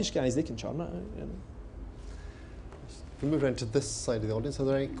 and the rubbish guys, they can churn it out, you know. If we move around to this side of the audience, are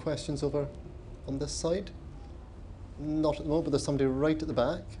there any questions over on this side? Not at the moment, but there's somebody right at the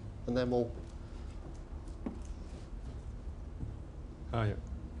back, and then we'll... Hi.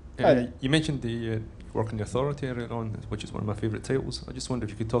 Hi. You mentioned the work on The Authority earlier on, which is one of my favourite titles. I just wonder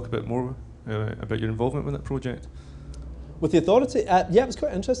if you could talk a bit more about your involvement with that project. With The Authority, yeah, it was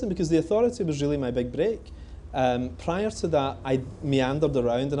quite interesting because The Authority was really my big break. Prior to that, I meandered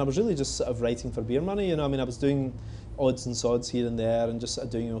around and I was really just sort of writing for beer money. You know, I mean, I was doing odds and sods here and there and just sort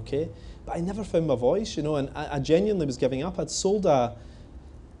of doing okay. But I never found my voice, you know, and I genuinely was giving up. I'd sold a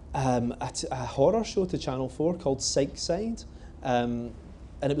horror show to Channel 4 called Psych Side. And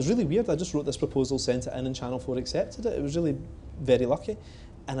it was really weird. I just wrote this proposal, sent it in, and Channel 4 accepted it. It was really very lucky.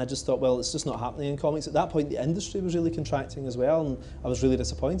 And I just thought, well, it's just not happening in comics. At that point, the industry was really contracting as well, and I was really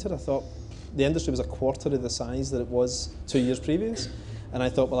disappointed. I thought the industry was a quarter of the size that it was 2 years previous. And I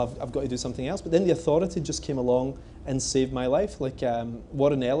thought, well, I've got to do something else. But then The Authority just came along and saved my life. Like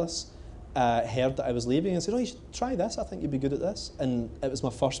Warren Ellis heard that I was leaving and said, oh, you should try this. I think you'd be good at this. And it was my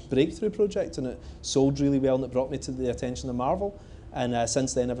first breakthrough project, and it sold really well, and it brought me to the attention of Marvel. And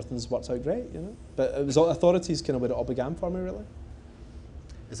since then, everything's worked out great, you know. But it was Authority's kind of where it all began for me, really.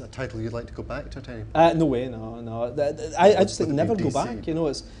 Is that a title you'd like to go back to at any? No way, no. I just think never go back. You know,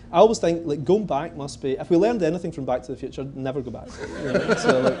 I always think like going back must be. If we learned anything from Back to the Future, never go back. You know?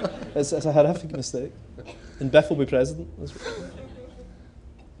 So like, it's a horrific mistake. And Biff will be president. Is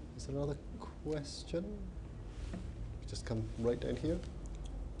there another question? Just come right down here.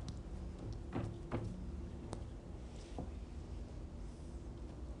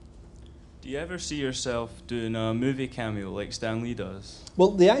 Do you ever see yourself doing a movie cameo like Stan Lee does?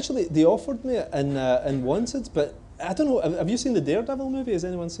 Well, they offered me it in Wanted, but I don't know. Have you seen the Daredevil movie? Has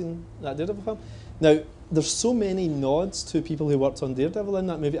anyone seen that Daredevil film? Now, there's so many nods to people who worked on Daredevil in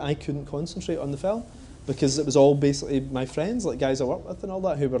that movie. I couldn't concentrate on the film because it was all basically my friends, like guys I worked with and all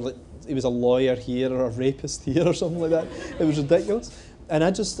that, who were like, he was a lawyer here or a rapist here or something like that. It was ridiculous. And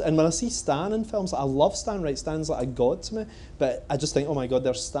when I see Stan in films, I love Stan, right? Stan's like a god to me, but I just think, oh my God,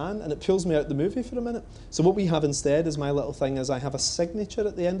 there's Stan, and it pulls me out the movie for a minute. So what we have instead is my little thing is I have a signature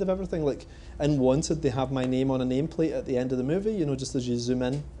at the end of everything. Like in Wanted, they have my name on a nameplate at the end of the movie, you know, just as you zoom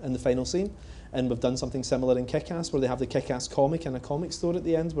in the final scene. And we've done something similar in Kick-Ass, where they have the Kick-Ass comic in a comic store at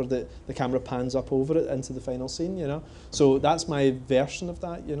the end, where the camera pans up over it into the final scene, you know. So that's my version of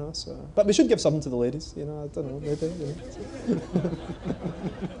that, you know. So, but we should give something to the ladies, you know. I don't know, maybe. You know.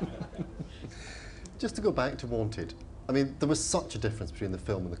 Just to go back to Wanted, I mean, there was such a difference between the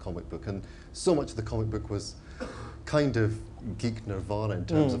film and the comic book, and so much of the comic book was kind of geek nirvana in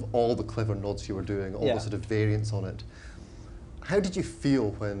terms of all the clever nods you were doing, all the sort of variants on it. How did you feel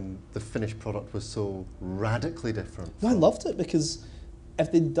when the finished product was so radically different? No, I loved it because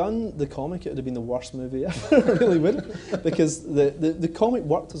if they'd done the comic, it would have been the worst movie ever. It really would, because the comic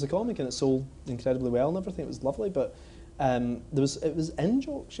worked as a comic and it sold incredibly well and everything. It was lovely, but it was in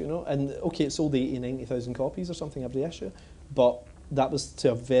jokes, you know. And okay, it sold 80, 90,000 copies or something every issue, but that was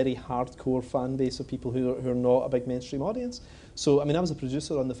to a very hardcore fan base of people who are not a big mainstream audience. So, I mean, I was a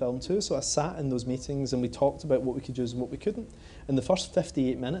producer on the film too, so I sat in those meetings and we talked about what we could use and what we couldn't. And the first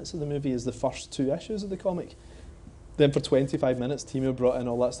 58 minutes of the movie is the first 2 issues of the comic. Then for 25 minutes, Timur brought in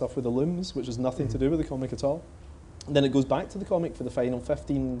all that stuff with the looms, which has nothing to do with the comic at all. And then it goes back to the comic for the final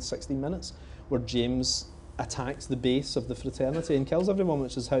 15, 16 minutes, where James attacks the base of the fraternity and kills everyone,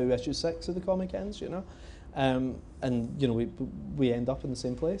 which is how issue 6 of the comic ends, you know. And, you know, we end up in the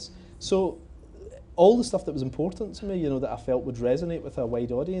same place. So all the stuff that was important to me, you know, that I felt would resonate with a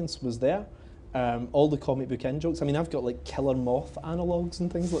wide audience was there. All the comic book in-jokes. I mean, I've got like Killer Moth analogues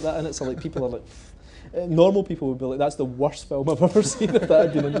and things like that in it, so like people are like, normal people would be like, that's the worst film I've ever seen if that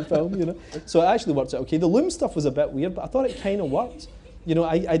had been in the film, you know. So it actually worked out okay. The loom stuff was a bit weird, but I thought it kind of worked. You know,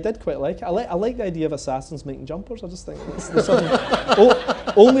 I did quite like it. I like the idea of assassins making jumpers. I just think there's something,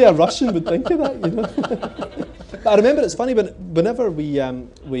 only a Russian would think of that, you know. But I remember it's funny, but whenever we had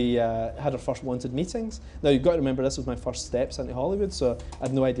our first Wanted meetings, now you've got to remember this was my first steps into Hollywood, so I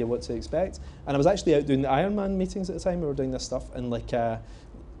had no idea what to expect. And I was actually out doing the Iron Man meetings at the time. We were doing this stuff, and like I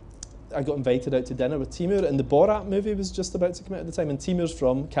got invited out to dinner with Timur, and the Borat movie was just about to come out at the time, and Timur's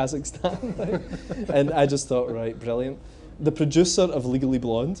from Kazakhstan, right? And I just thought, right, brilliant. The producer of Legally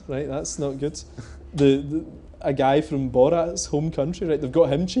Blonde, right? That's not good. A guy from Borat's home country, right? They've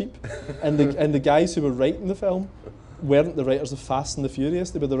got him cheap, and the guys who were writing the film weren't the writers of Fast and the Furious.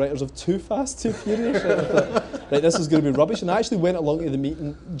 They were the writers of Too Fast, Too Furious. Right? I thought, right, this is going to be rubbish. And I actually went along to the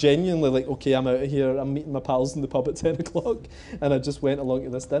meeting genuinely like, okay, I'm out of here. I'm meeting my pals in the pub at 10 o'clock, and I just went along to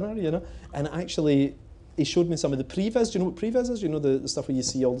this dinner, you know. And actually, he showed me some of the previs. Do you know what previs is? You know the stuff where you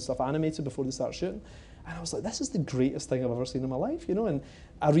see all the stuff animated before they start shooting. And I was like, this is the greatest thing I've ever seen in my life, you know. And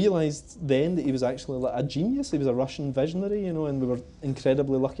I realised then that he was actually like a genius. He was a Russian visionary, you know, and we were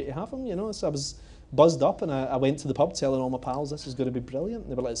incredibly lucky to have him, you know. So I was buzzed up, and I went to the pub telling all my pals, this is going to be brilliant.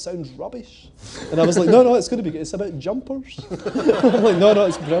 And they were like, it sounds rubbish. And I was like, no, it's going to be good. It's about jumpers. I'm like, no,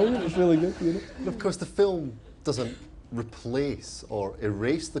 it's brilliant. It's really good. You know? But of course, the film doesn't replace or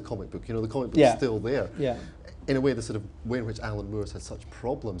erase the comic book. You know, the comic book's still there. Yeah. In a way, the sort of way in which Alan Moore's had such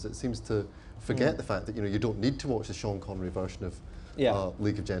problems, it seems to forget the fact that, you know, you don't need to watch the Sean Connery version of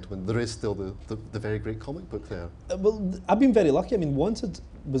League of Gentlemen. There is still the very great comic book there. Well, I've been very lucky. I mean, Wanted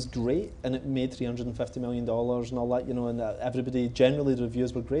was great, and it made $350 million and all that, you know, and everybody, generally the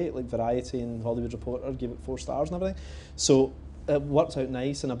reviews were great, like Variety and Hollywood Reporter gave it 4 stars and everything. So it worked out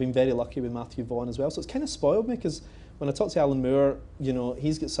nice, and I've been very lucky with Matthew Vaughn as well. So it's kind of spoiled me, because when I talk to Alan Moore, you know,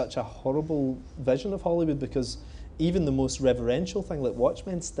 he's got such a horrible vision of Hollywood, because even the most reverential thing like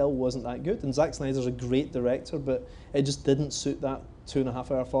Watchmen still wasn't that good. And Zack Snyder's a great director, but it just didn't suit that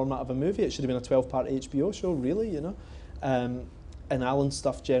 2.5-hour format of a movie. It should have been a 12-part HBO show, really, you know. And Alan's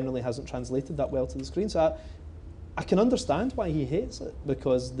stuff generally hasn't translated that well to the screen. So I can understand why he hates it,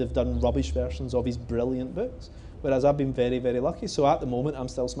 because they've done rubbish versions of his brilliant books. Whereas I've been very, very lucky. So at the moment, I'm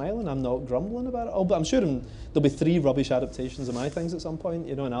still smiling. I'm not grumbling about it all. But I'm sure there'll be 3 rubbish adaptations of my things at some point,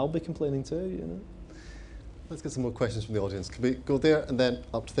 you know, and I'll be complaining too, you know. Let's get some more questions from the audience. Can we go there, and then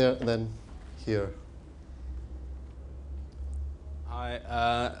up to there, and then here? Hi,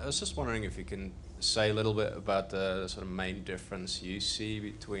 I was just wondering if you can say a little bit about the sort of main difference you see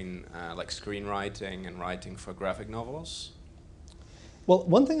between like screenwriting and writing for graphic novels. Well,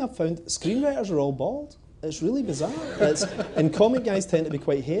 one thing I've found, screenwriters are all bald. It's really bizarre. And comic guys tend to be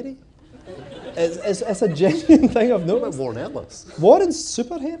quite hairy. It's a genuine thing I've noticed. What about Warren Ellis? Warren's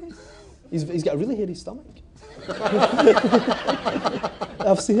super hairy. He's got a really hairy stomach.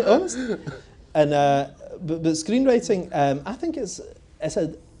 I've seen it, honestly. And but screenwriting, I think it's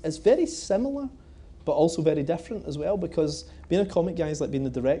very similar, but also very different as well, because being a comic guy is like being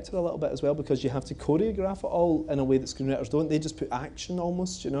the director a little bit as well, because you have to choreograph it all in a way that screenwriters don't. They just put action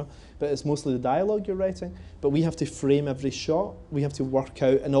almost, you know, but it's mostly the dialogue you're writing. But we have to frame every shot. We have to work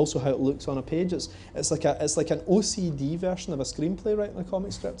out, and also how it looks on a page. It's like an OCD version of a screenplay writing a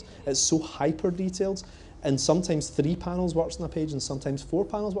comic script. It's so hyper detailed. And sometimes 3 panels works on a page, and sometimes 4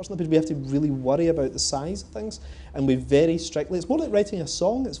 panels works on a page. We have to really worry about the size of things, and we very strictly. It's more like writing a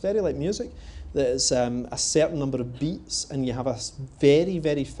song. It's very like music. That it's a certain number of beats, and you have a very,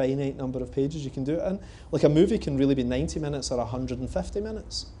 very finite number of pages you can do it in. Like a movie can really be 90 minutes or 150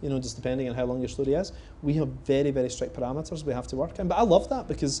 minutes, you know, just depending on how long your story is. We have very, very strict parameters we have to work in. But I love that,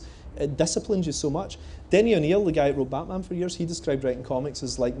 because it disciplines you so much. Denny O'Neil, the guy who wrote Batman for years, he described writing comics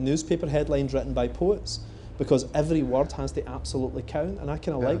as like newspaper headlines written by poets, because every word has to absolutely count, and I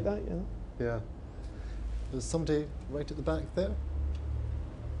kind of like that, you know. Yeah. There's somebody right at the back there.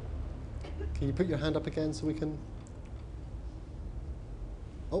 Can you put your hand up again so we can...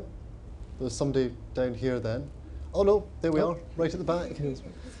 Oh, there's somebody down here then. Oh no, there we are, right at the back. It's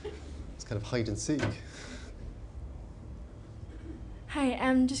kind of hide and seek. Hi,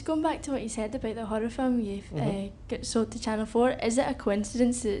 just going back to what you said about the horror film you got sold to Channel 4. Is it a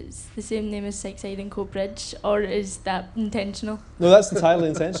coincidence that it's the same name as Sykeside and Coatbridge, or is that intentional? No, that's entirely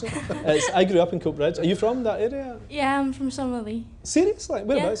intentional. I grew up in Coatbridge. Are you from that area? Yeah, I'm from Summerlee. Seriously?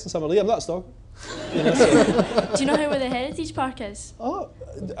 Whereabouts in Summerlee? I'm not a stalker. You know, do you know where the Heritage Park is? Oh,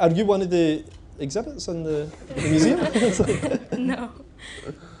 are you one of the exhibits in the museum? No.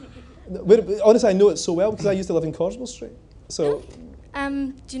 Honestly, I know it so well because I used to live in Corswell Street. So.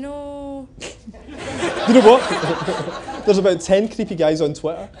 Do you know? You know what? There's about 10 creepy guys on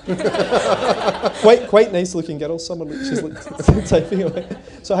Twitter. quite nice looking girl. She's like typing away.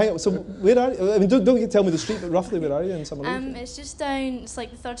 So hang on. So where are you? I mean, don't tell me the street, but roughly where are you in Summerlee? It's just down. It's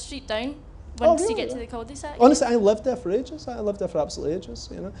like the 3rd street down. Once you get to the cul-de-sac. Honestly, I lived there for ages. I lived there for absolute ages,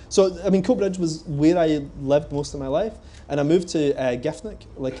 you know. So, I mean, Coatbridge was where I lived most of my life, and I moved to Giffnock,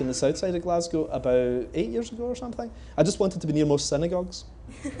 like in the south side of Glasgow, about 8 years ago or something. I just wanted to be near most synagogues.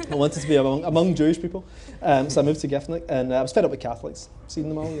 I wanted to be among Jewish people, so I moved to Giffnock, and I was fed up with Catholics, seeing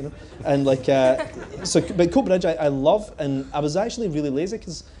them all, you know. And like, but Coatbridge I love, and I was actually really lazy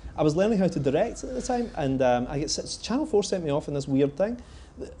because I was learning how to direct at the time, and Channel 4 sent me off on this weird thing.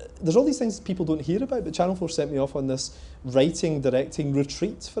 There's all these things people don't hear about, but Channel 4 sent me off on this writing, directing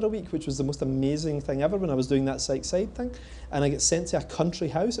retreat for a week, which was the most amazing thing ever when I was doing that Sykeside thing. And I get sent to a country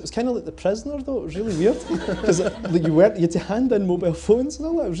house. It was kind of like The Prisoner, though. It was really weird because you had to hand in mobile phones and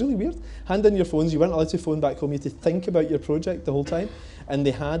all that. It was really weird. Hand in your phones. You weren't allowed to phone back home. You had to think about your project the whole time. And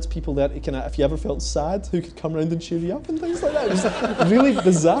they had people there to kind of, if you ever felt sad, who could come around and cheer you up and things like that. It was really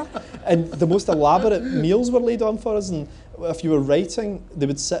bizarre. And the most elaborate meals were laid on for us. And if you were writing, they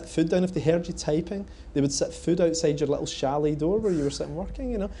would sit food down. If they heard you typing, they would sit food outside your little chalet door where you were sitting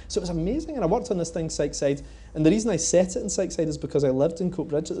working, you know. So it was amazing, and I worked on this thing, Sykeside, and the reason I set it in Sykeside is because I lived in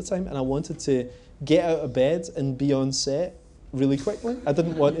Coatbridge at the time, and I wanted to get out of bed and be on set really quickly. I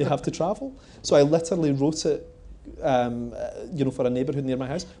didn't want to have to travel, so I literally wrote it, you know, for a neighbourhood near my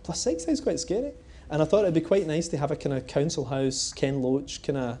house. Plus, Sykeside's quite scary. And I thought it'd be quite nice to have a kind of council house, Ken Loach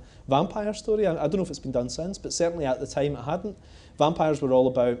kind of vampire story. I don't know if it's been done since, but certainly at the time it hadn't. Vampires were all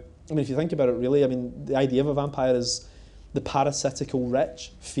about, I mean, if you think about it really, I mean, the idea of a vampire is the parasitical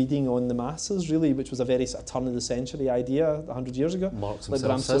rich feeding on the masses, really, which was a very sort of turn of the century idea 100 years ago. Marx Like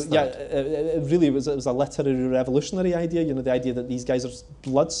himself says yeah, that. it really was, it was a literary revolutionary idea, you know, the idea that these guys are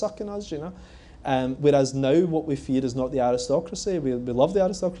blood-sucking us, you know. Whereas now what we fear is not the aristocracy. We love the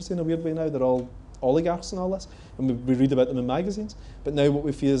aristocracy in a weird way now. They're all oligarchs and all this, and we read about them in magazines. But now what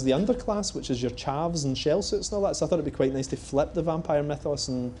we fear is the underclass, which is your chavs and shell suits and all that. So I thought it'd be quite nice to flip the vampire mythos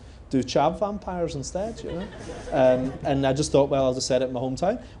and do chav vampires instead, you know. And I just thought, well, I'll just set it in my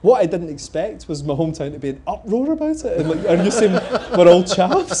hometown. What I didn't expect was my hometown to be an uproar about it. And like, are you saying we're all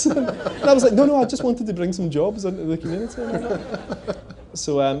chavs? And I was like, no, I just wanted to bring some jobs into the community.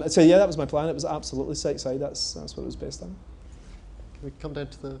 So yeah, that was my plan. It was absolutely Sykeside. That's what it was based on. Can we come down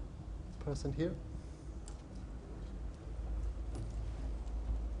to the person here?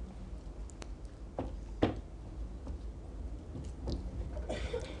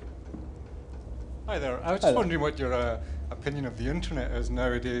 Hi there. I was just wondering what your opinion of the internet is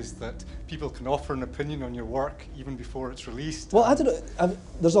nowadays, that people can offer an opinion on your work even before it's released. Well, I don't know.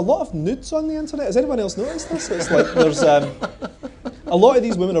 There's a lot of nudes on the internet. Has anyone else noticed this? It's like there's a lot of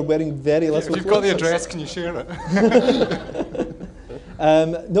these women are wearing very little. If you've got the clothes. address, can you share it?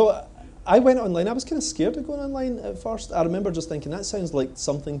 No, I went online. I was kind of scared of going online at first. I remember just thinking that sounds like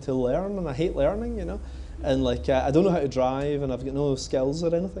something to learn, and I hate learning, you know. And like I don't know how to drive, and I've got no skills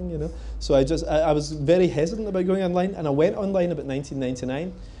or anything, you know. So I was very hesitant about going online, and I went online about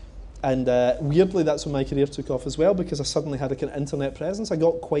 1999, and weirdly that's when my career took off as well, because I suddenly had a kind of internet presence. I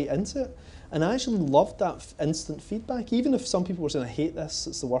got quite into it, and I actually loved that instant feedback. Even if some people were saying I hate this,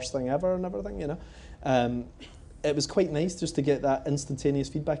 it's the worst thing ever, and everything, you know. It was quite nice just to get that instantaneous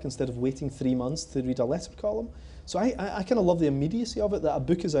feedback instead of waiting 3 months to read a letter column. So I kind of love the immediacy of it, that a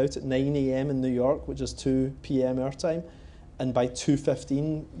book is out at 9 a.m. in New York, which is 2 p.m. our time, and by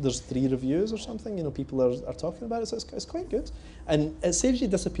 2:15 there's 3 reviews or something, you know, people are talking about it, so it's quite good. And it saves you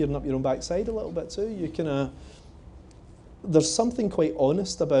disappearing up your own backside a little bit too. You can, there's something quite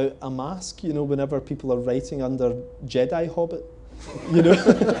honest about a mask, you know, whenever people are writing under Jedi Hobbit, you know,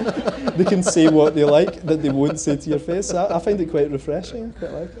 they can say what they like that they won't say to your face. So I find it quite refreshing, I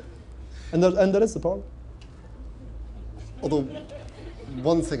quite like it. And there is the porn. Although,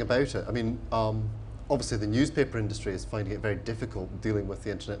 one thing about it, I mean, obviously the newspaper industry is finding it very difficult dealing with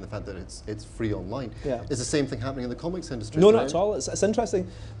the internet and the fact that it's free online. Yeah. Is the same thing happening in the comics industry? No, not at all. It's interesting.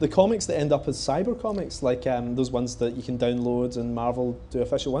 The comics that end up as cyber comics, like those ones that you can download and Marvel do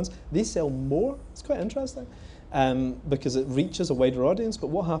official ones, they sell more. It's quite interesting because it reaches a wider audience. But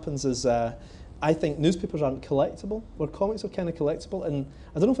what happens is, I think newspapers aren't collectible, where comics are kind of collectible. And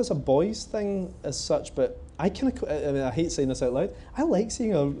I don't know if it's a boys thing as such, but I hate saying this out loud, I like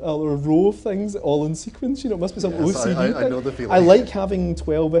seeing a row of things all in sequence, you know, it must be some Yes, OCD thing. I know the feeling. I like having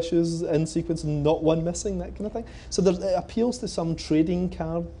 12 issues in sequence and not one missing, that kind of thing. So it appeals to some trading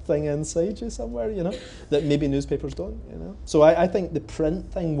card thing inside you somewhere, you know, that maybe newspapers don't, you know. So I think the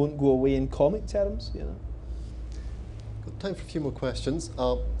print thing won't go away in comic terms, you know. Got time for a few more questions.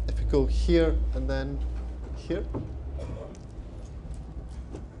 If we go here and then here.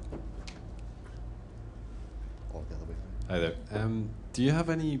 Hi there. Do you have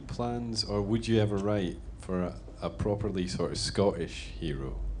any plans, or would you ever write for a properly sort of Scottish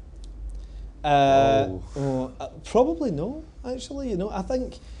hero? Probably no, actually. You know, I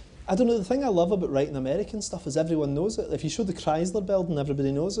don't know, the thing I love about writing American stuff is everyone knows it. If you show the Chrysler Building,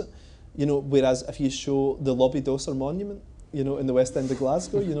 everybody knows it. You know, whereas if you show the Lobby Dosser Monument, you know, in the West End of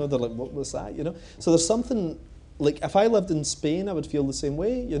Glasgow, you know, they're like, what was that, you know? So there's something, like, if I lived in Spain, I would feel the same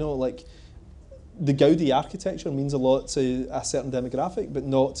way, you know, like, the Gaudi architecture means a lot to a certain demographic, but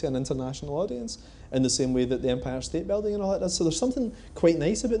not to an international audience, in the same way that the Empire State Building and all that does. So there's something quite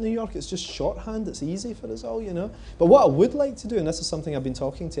nice about New York. It's just shorthand, it's easy for us all, you know? But what I would like to do, and this is something I've been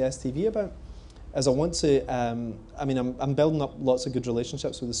talking to STV about, is I want to, I mean, I'm building up lots of good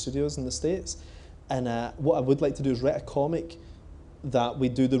relationships with the studios in the States, and what I would like to do is write a comic that we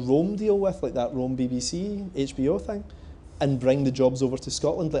do the Rome deal with, like that Rome BBC, HBO thing, and bring the jobs over to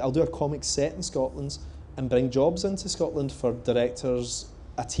Scotland. Like, I'll do a comic set in Scotland and bring jobs into Scotland for directors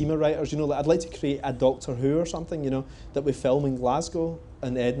a team of writers, you know, like I'd like to create a Doctor Who or something, you know, that we film in Glasgow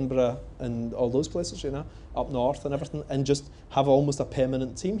and Edinburgh and all those places, you know, up north and everything, and just have almost a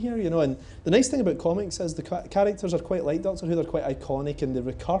permanent team here, you know. And the nice thing about comics is the characters are quite like Doctor Who, they're quite iconic and they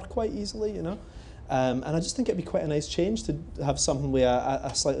recur quite easily, you know. And I just think it'd be quite a nice change to have something with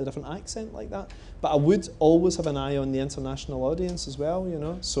a slightly different accent like that. But I would always have an eye on the international audience as well, you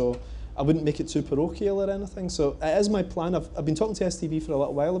know, so I wouldn't make it too parochial or anything. So it is my plan. I've been talking to STV for a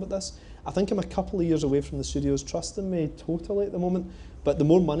little while about this. I think I'm a couple of years away from the studios trusting me totally at the moment, but the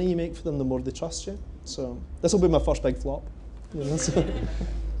more money you make for them, the more they trust you. So this will be my first big flop. You know, so.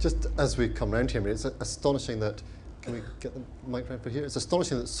 Just as we come round here, I mean, it's astonishing that, can we get the mic round for here? It's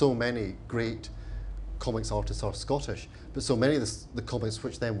astonishing that so many great comics artists are Scottish, but so many of the comics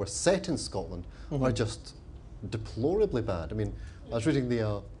which then were set in Scotland are just deplorably bad. I mean, I was reading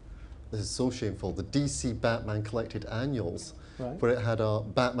this is so shameful, the DC Batman Collected Annuals, where it had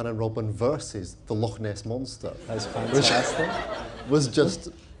Batman and Robin versus the Loch Ness Monster. That's fantastic. Which was just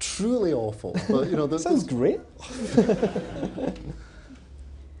truly awful. But, you know, sounds great.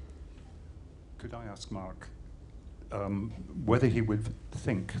 Could I ask Mark whether he would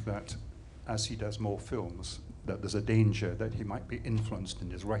think that as he does more films, that there's a danger that he might be influenced in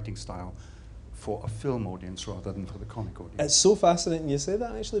his writing style for a film audience rather than for the comic audience? It's so fascinating you say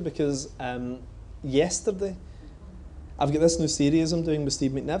that, actually, because yesterday I've got this new series I'm doing with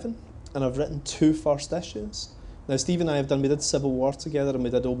Steve McNiven, and I've written 2 first issues. Now, Steve and I we did Civil War together, and we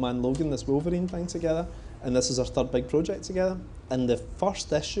did Old Man Logan, this Wolverine thing together, and this is our 3rd big project together. And the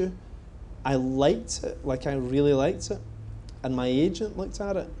first issue, I liked it, like I really liked it, and my agent looked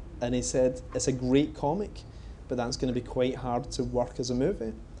at it and he said, it's a great comic, but that's going to be quite hard to work as a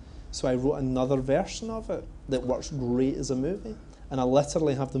movie. So I wrote another version of it that works great as a movie, and I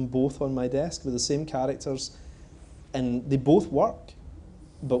literally have them both on my desk with the same characters, and they both work,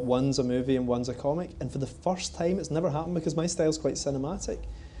 but one's a movie and one's a comic. And for the first time, it's never happened because my style's quite cinematic.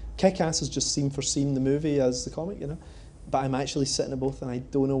 Kick-Ass is just scene for scene the movie as the comic, you know, but I'm actually sitting at both and I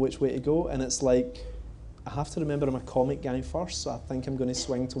don't know which way to go, and it's like, I have to remember I'm a comic guy first, so I think I'm going to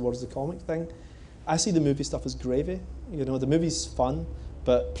swing towards the comic thing. I see the movie stuff as gravy, you know, the movie's fun,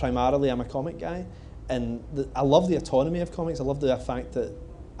 but primarily I'm a comic guy, and I love the autonomy of comics. I love the fact that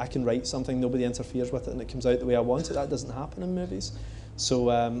I can write something, nobody interferes with it, and it comes out the way I want it. That doesn't happen in movies. So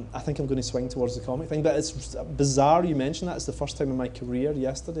I think I'm going to swing towards the comic thing, but it's bizarre you mention that. It's the first time in my career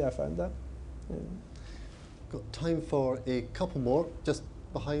yesterday I found that. Yeah. Got time for a couple more, just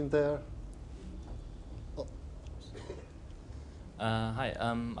behind there. Hi,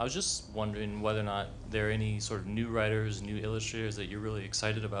 I was just wondering whether or not there are any sort of new writers, new illustrators that you're really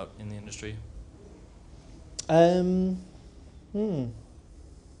excited about in the industry?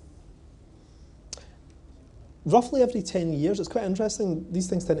 Roughly every 10 years, it's quite interesting, these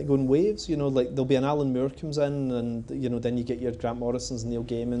things tend to go in waves, you know, like there'll be an Alan Moore comes in, and you know, then you get your Grant Morrisons and Neil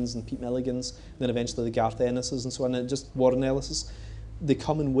Gaimans and Pete Milligans, and then eventually the Garth Ennises and so on, and just Warren Ellises. They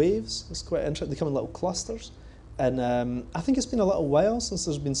come in waves, it's quite interesting, they come in little clusters. And I think it's been a little while since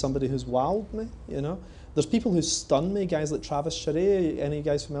there's been somebody who's wowed me, you know. There's people who stun me, guys like Travis Charest. Any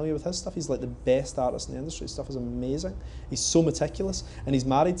guys familiar with his stuff? He's like the best artist in the industry. His stuff is amazing. He's so meticulous, and he's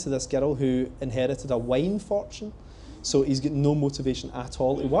married to this girl who inherited a wine fortune. So he's got no motivation at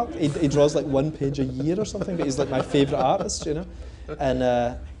all to work. He draws like 1 page a year or something, but he's like my favourite artist, you know.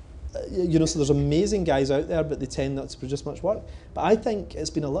 And you know, so there's amazing guys out there, but they tend not to produce much work. But I think it's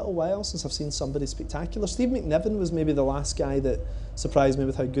been a little while since I've seen somebody spectacular. Steve McNiven was maybe the last guy that surprised me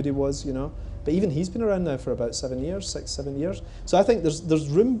with how good he was, you know. But even he's been around now for about 7 years, 6, 7 years. So I think there's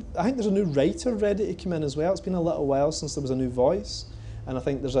room. I think there's a new writer ready to come in as well. It's been a little while since there was a new voice, and I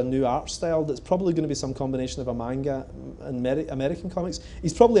think there's a new art style that's probably going to be some combination of a manga and American comics.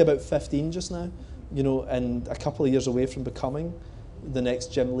 He's probably about 15 just now, you know, and a couple of years away from becoming the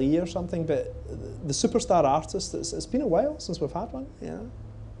next Jim Lee or something. But the superstar artist, it's been a while since we've had one. Yeah.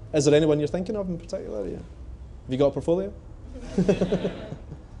 Is there anyone you're thinking of in particular? Yeah. Have you got a portfolio?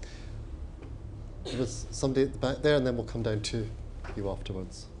 There was somebody at the back there, and then we'll come down to you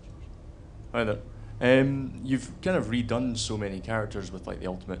afterwards. Hi there. You've kind of redone so many characters with like the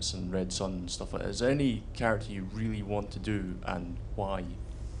Ultimates and Red Sun and stuff like that. Is there any character you really want to do, and why?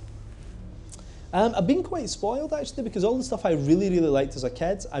 I've been quite spoiled actually, because all the stuff I really, really liked as a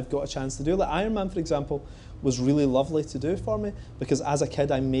kid, I've got a chance to do. Like Iron Man, for example, was really lovely to do for me, because as a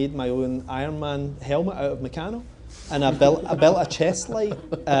kid I made my own Iron Man helmet out of Meccano. and I built a chest light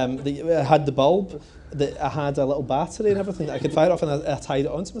that had the bulb, that I had a little battery and everything that I could fire off, and I tied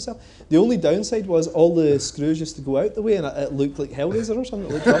it onto myself. The only downside was all the screws used to go out the way, and it looked like Hellraiser or something.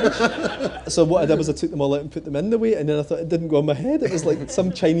 It looked rubbish. So what I did was I took them all out and put them in the way, and then I thought it didn't go on my head. It was like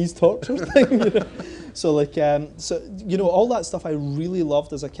some Chinese torture thing. You know? So like, so you know, all that stuff I really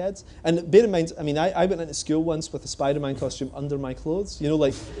loved as a kid. And bear in mind, I mean, I went into school once with a Spider-Man costume under my clothes. You know,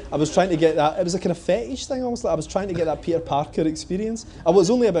 like I was trying to get that. It was a kind of fetish thing almost. Like I was trying to get that Peter Parker experience. I was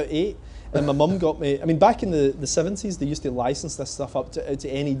only about 8. And my mum got me, I mean, back in the 70s, they used to license this stuff out to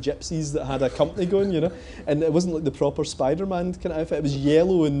any gypsies that had a company going, you know, and it wasn't like the proper Spider-Man kind of outfit, it was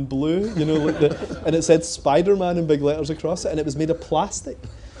yellow and blue, you know, like and it said Spider-Man in big letters across it, and it was made of plastic.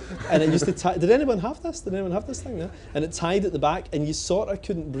 And it used to tie, did anyone have this? Did anyone have this thing? No? And it tied at the back, and you sort of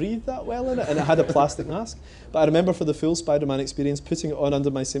couldn't breathe that well in it, and it had a plastic mask. But I remember for the full Spider-Man experience, putting it on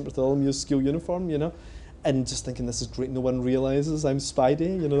under my St. Bartholomew's school uniform, you know, and just thinking, this is great, no one realises I'm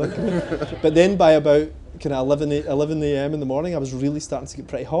Spidey, you know, that kind of. But then by about kind of 11 a.m. in the morning, I was really starting to get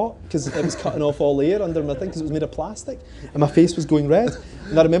pretty hot, because it was cutting off all air under my thing, because it was made of plastic, and my face was going red.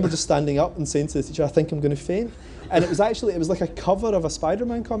 And I remember just standing up and saying to the teacher, I think I'm going to faint. And it was like a cover of a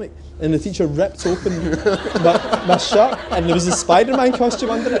Spider-Man comic, and the teacher ripped open my shirt, and there was a Spider-Man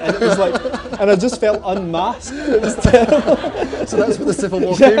costume under it, and it was like, and I just felt unmasked. It was terrible. So that's where the Civil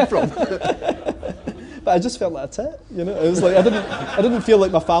War came from. But I just felt like a tit, you know. It was like I didn't feel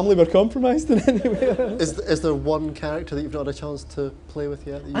like my family were compromised in any way. Is there one character that you've not had a chance to play with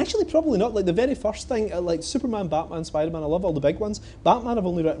yet? Actually, probably not. Like the very first thing, like Superman, Batman, Spider-Man, I love all the big ones. Batman I've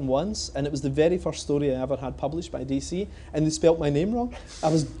only written once, and it was the very first story I ever had published by DC, and they spelt my name wrong. I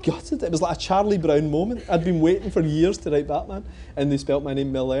was gutted. It was like a Charlie Brown moment. I'd been waiting for years to write Batman, and they spelt my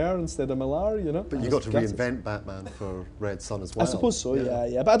name Miller instead of Millar, you know. But you got to reinvent Batman for Red Son as well. I suppose so,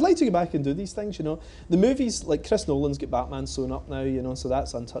 yeah. But I'd like to go back and do these things, you know. The movies, like Chris Nolan's got Batman sewn up now, you know, so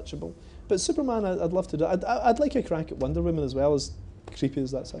that's untouchable. But Superman, I'd love to do. I'd like a crack at Wonder Woman as well, as creepy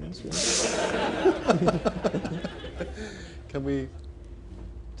as that sounds. You know? Can we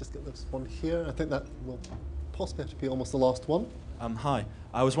just get this one here? I think that will possibly have to be almost the last one. Hi.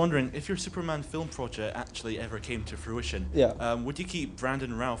 I was wondering, if your Superman film project actually ever came to fruition, would you keep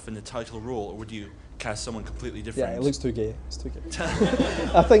Brandon Routh in the title role, or would you cast someone completely different? Yeah, it looks too gay. It's too gay.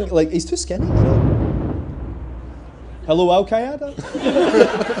 I think, like, he's too skinny, you know. Hello, Al Qaeda.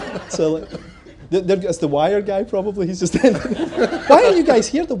 So, like, it's the Wire guy probably. He's just. Why are you guys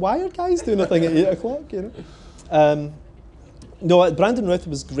here? The Wire guy's doing a thing at 8 o'clock, you know. No, Brandon Routh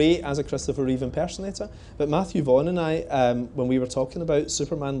was great as a Christopher Reeve impersonator, but Matthew Vaughn and I, when we were talking about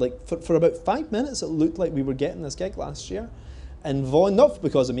Superman, like for about 5 minutes, it looked like we were getting this gig last year. And Vaughn, not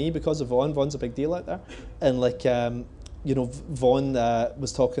because of me, because of Vaughn. Vaughn's a big deal out there, and like, you know, Vaughn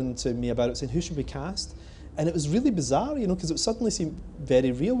was talking to me about it, saying who should we cast. And it was really bizarre, you know, because it suddenly seemed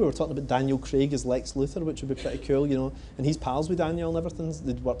very real. We were talking about Daniel Craig as Lex Luthor, which would be pretty cool, you know. And he's pals with Daniel and everything.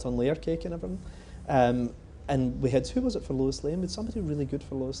 They'd worked on Layer Cake and everything. And we had, who was it for Lois Lane? We had somebody really good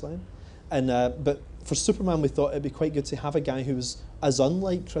for Lois Lane. And but for Superman, we thought it'd be quite good to have a guy who was as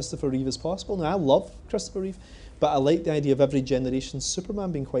unlike Christopher Reeve as possible. Now, I love Christopher Reeve, but I like the idea of every generation's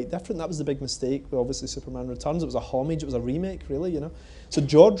Superman being quite different. That was the big mistake with obviously Superman Returns. It was a homage, it was a remake, really, you know. So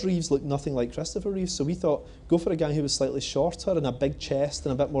George Reeves looked nothing like Christopher Reeve, so we thought, go for a guy who was slightly shorter and a big chest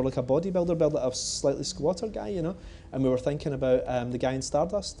and a bit more like a bodybuilder, build a slightly squatter guy, you know. And we were thinking about the guy in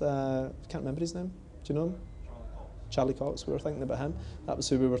Stardust, can't remember his name, do you know him? Charlie Cox, we were thinking about him. That was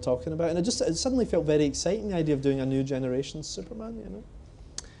who we were talking about. And it suddenly felt very exciting, the idea of doing a new generation's Superman, you know.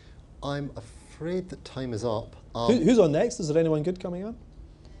 I'm afraid that time is up. Who's on next? Is there anyone good coming on?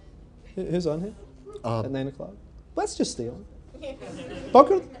 Who's on here? At 9 o'clock? Let's just stay on.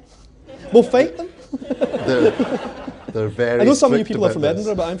 Bugger them. We'll fight them. They're very I know some of you strict people are about from this.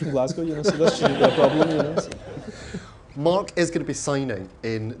 Edinburgh, but I'm from Glasgow, you know, so this shouldn't be a problem, you know. So. Mark is going to be signing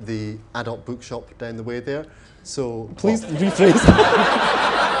in the adult bookshop down the way there. So please rephrase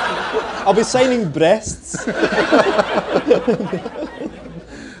that. I'll be signing breasts.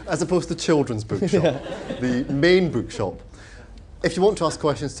 As opposed to children's bookshop, the main bookshop. If you want to ask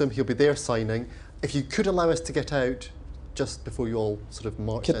questions to him, he'll be there signing. If you could allow us to get out just before you all sort of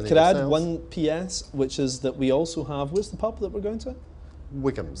march down Could I add one PS, which is that we also have, where's the pub that we're going to?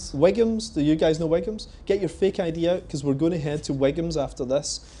 Wiggum's. Wiggum's, do you guys know Wiggum's? Get your fake ID out, because we're going to head to Wiggum's after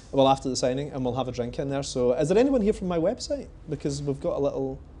this, well, after the signing, and we'll have a drink in there. So is there anyone here from my website? Because we've got a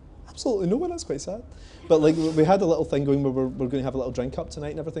little Absolutely no one. That's quite sad. But like we had a little thing going where we're going to have a little drink up tonight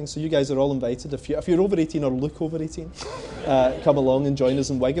and everything. So you guys are all invited. If you're over 18 or look over 18, come along and join us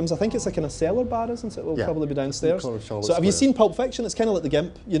in Wiggum's. I think it's like in a cellar bar, isn't it? We'll probably be downstairs. So have you seen Pulp Fiction? It's kind of like The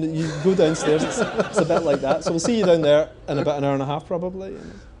Gimp. You know, you go downstairs. It's a bit like that. So we'll see you down there in about an hour and a half, probably.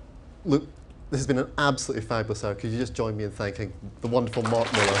 Look, this has been an absolutely fabulous hour. Could you just join me in thanking the wonderful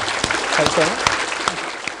Mark Miller? Thanks very much.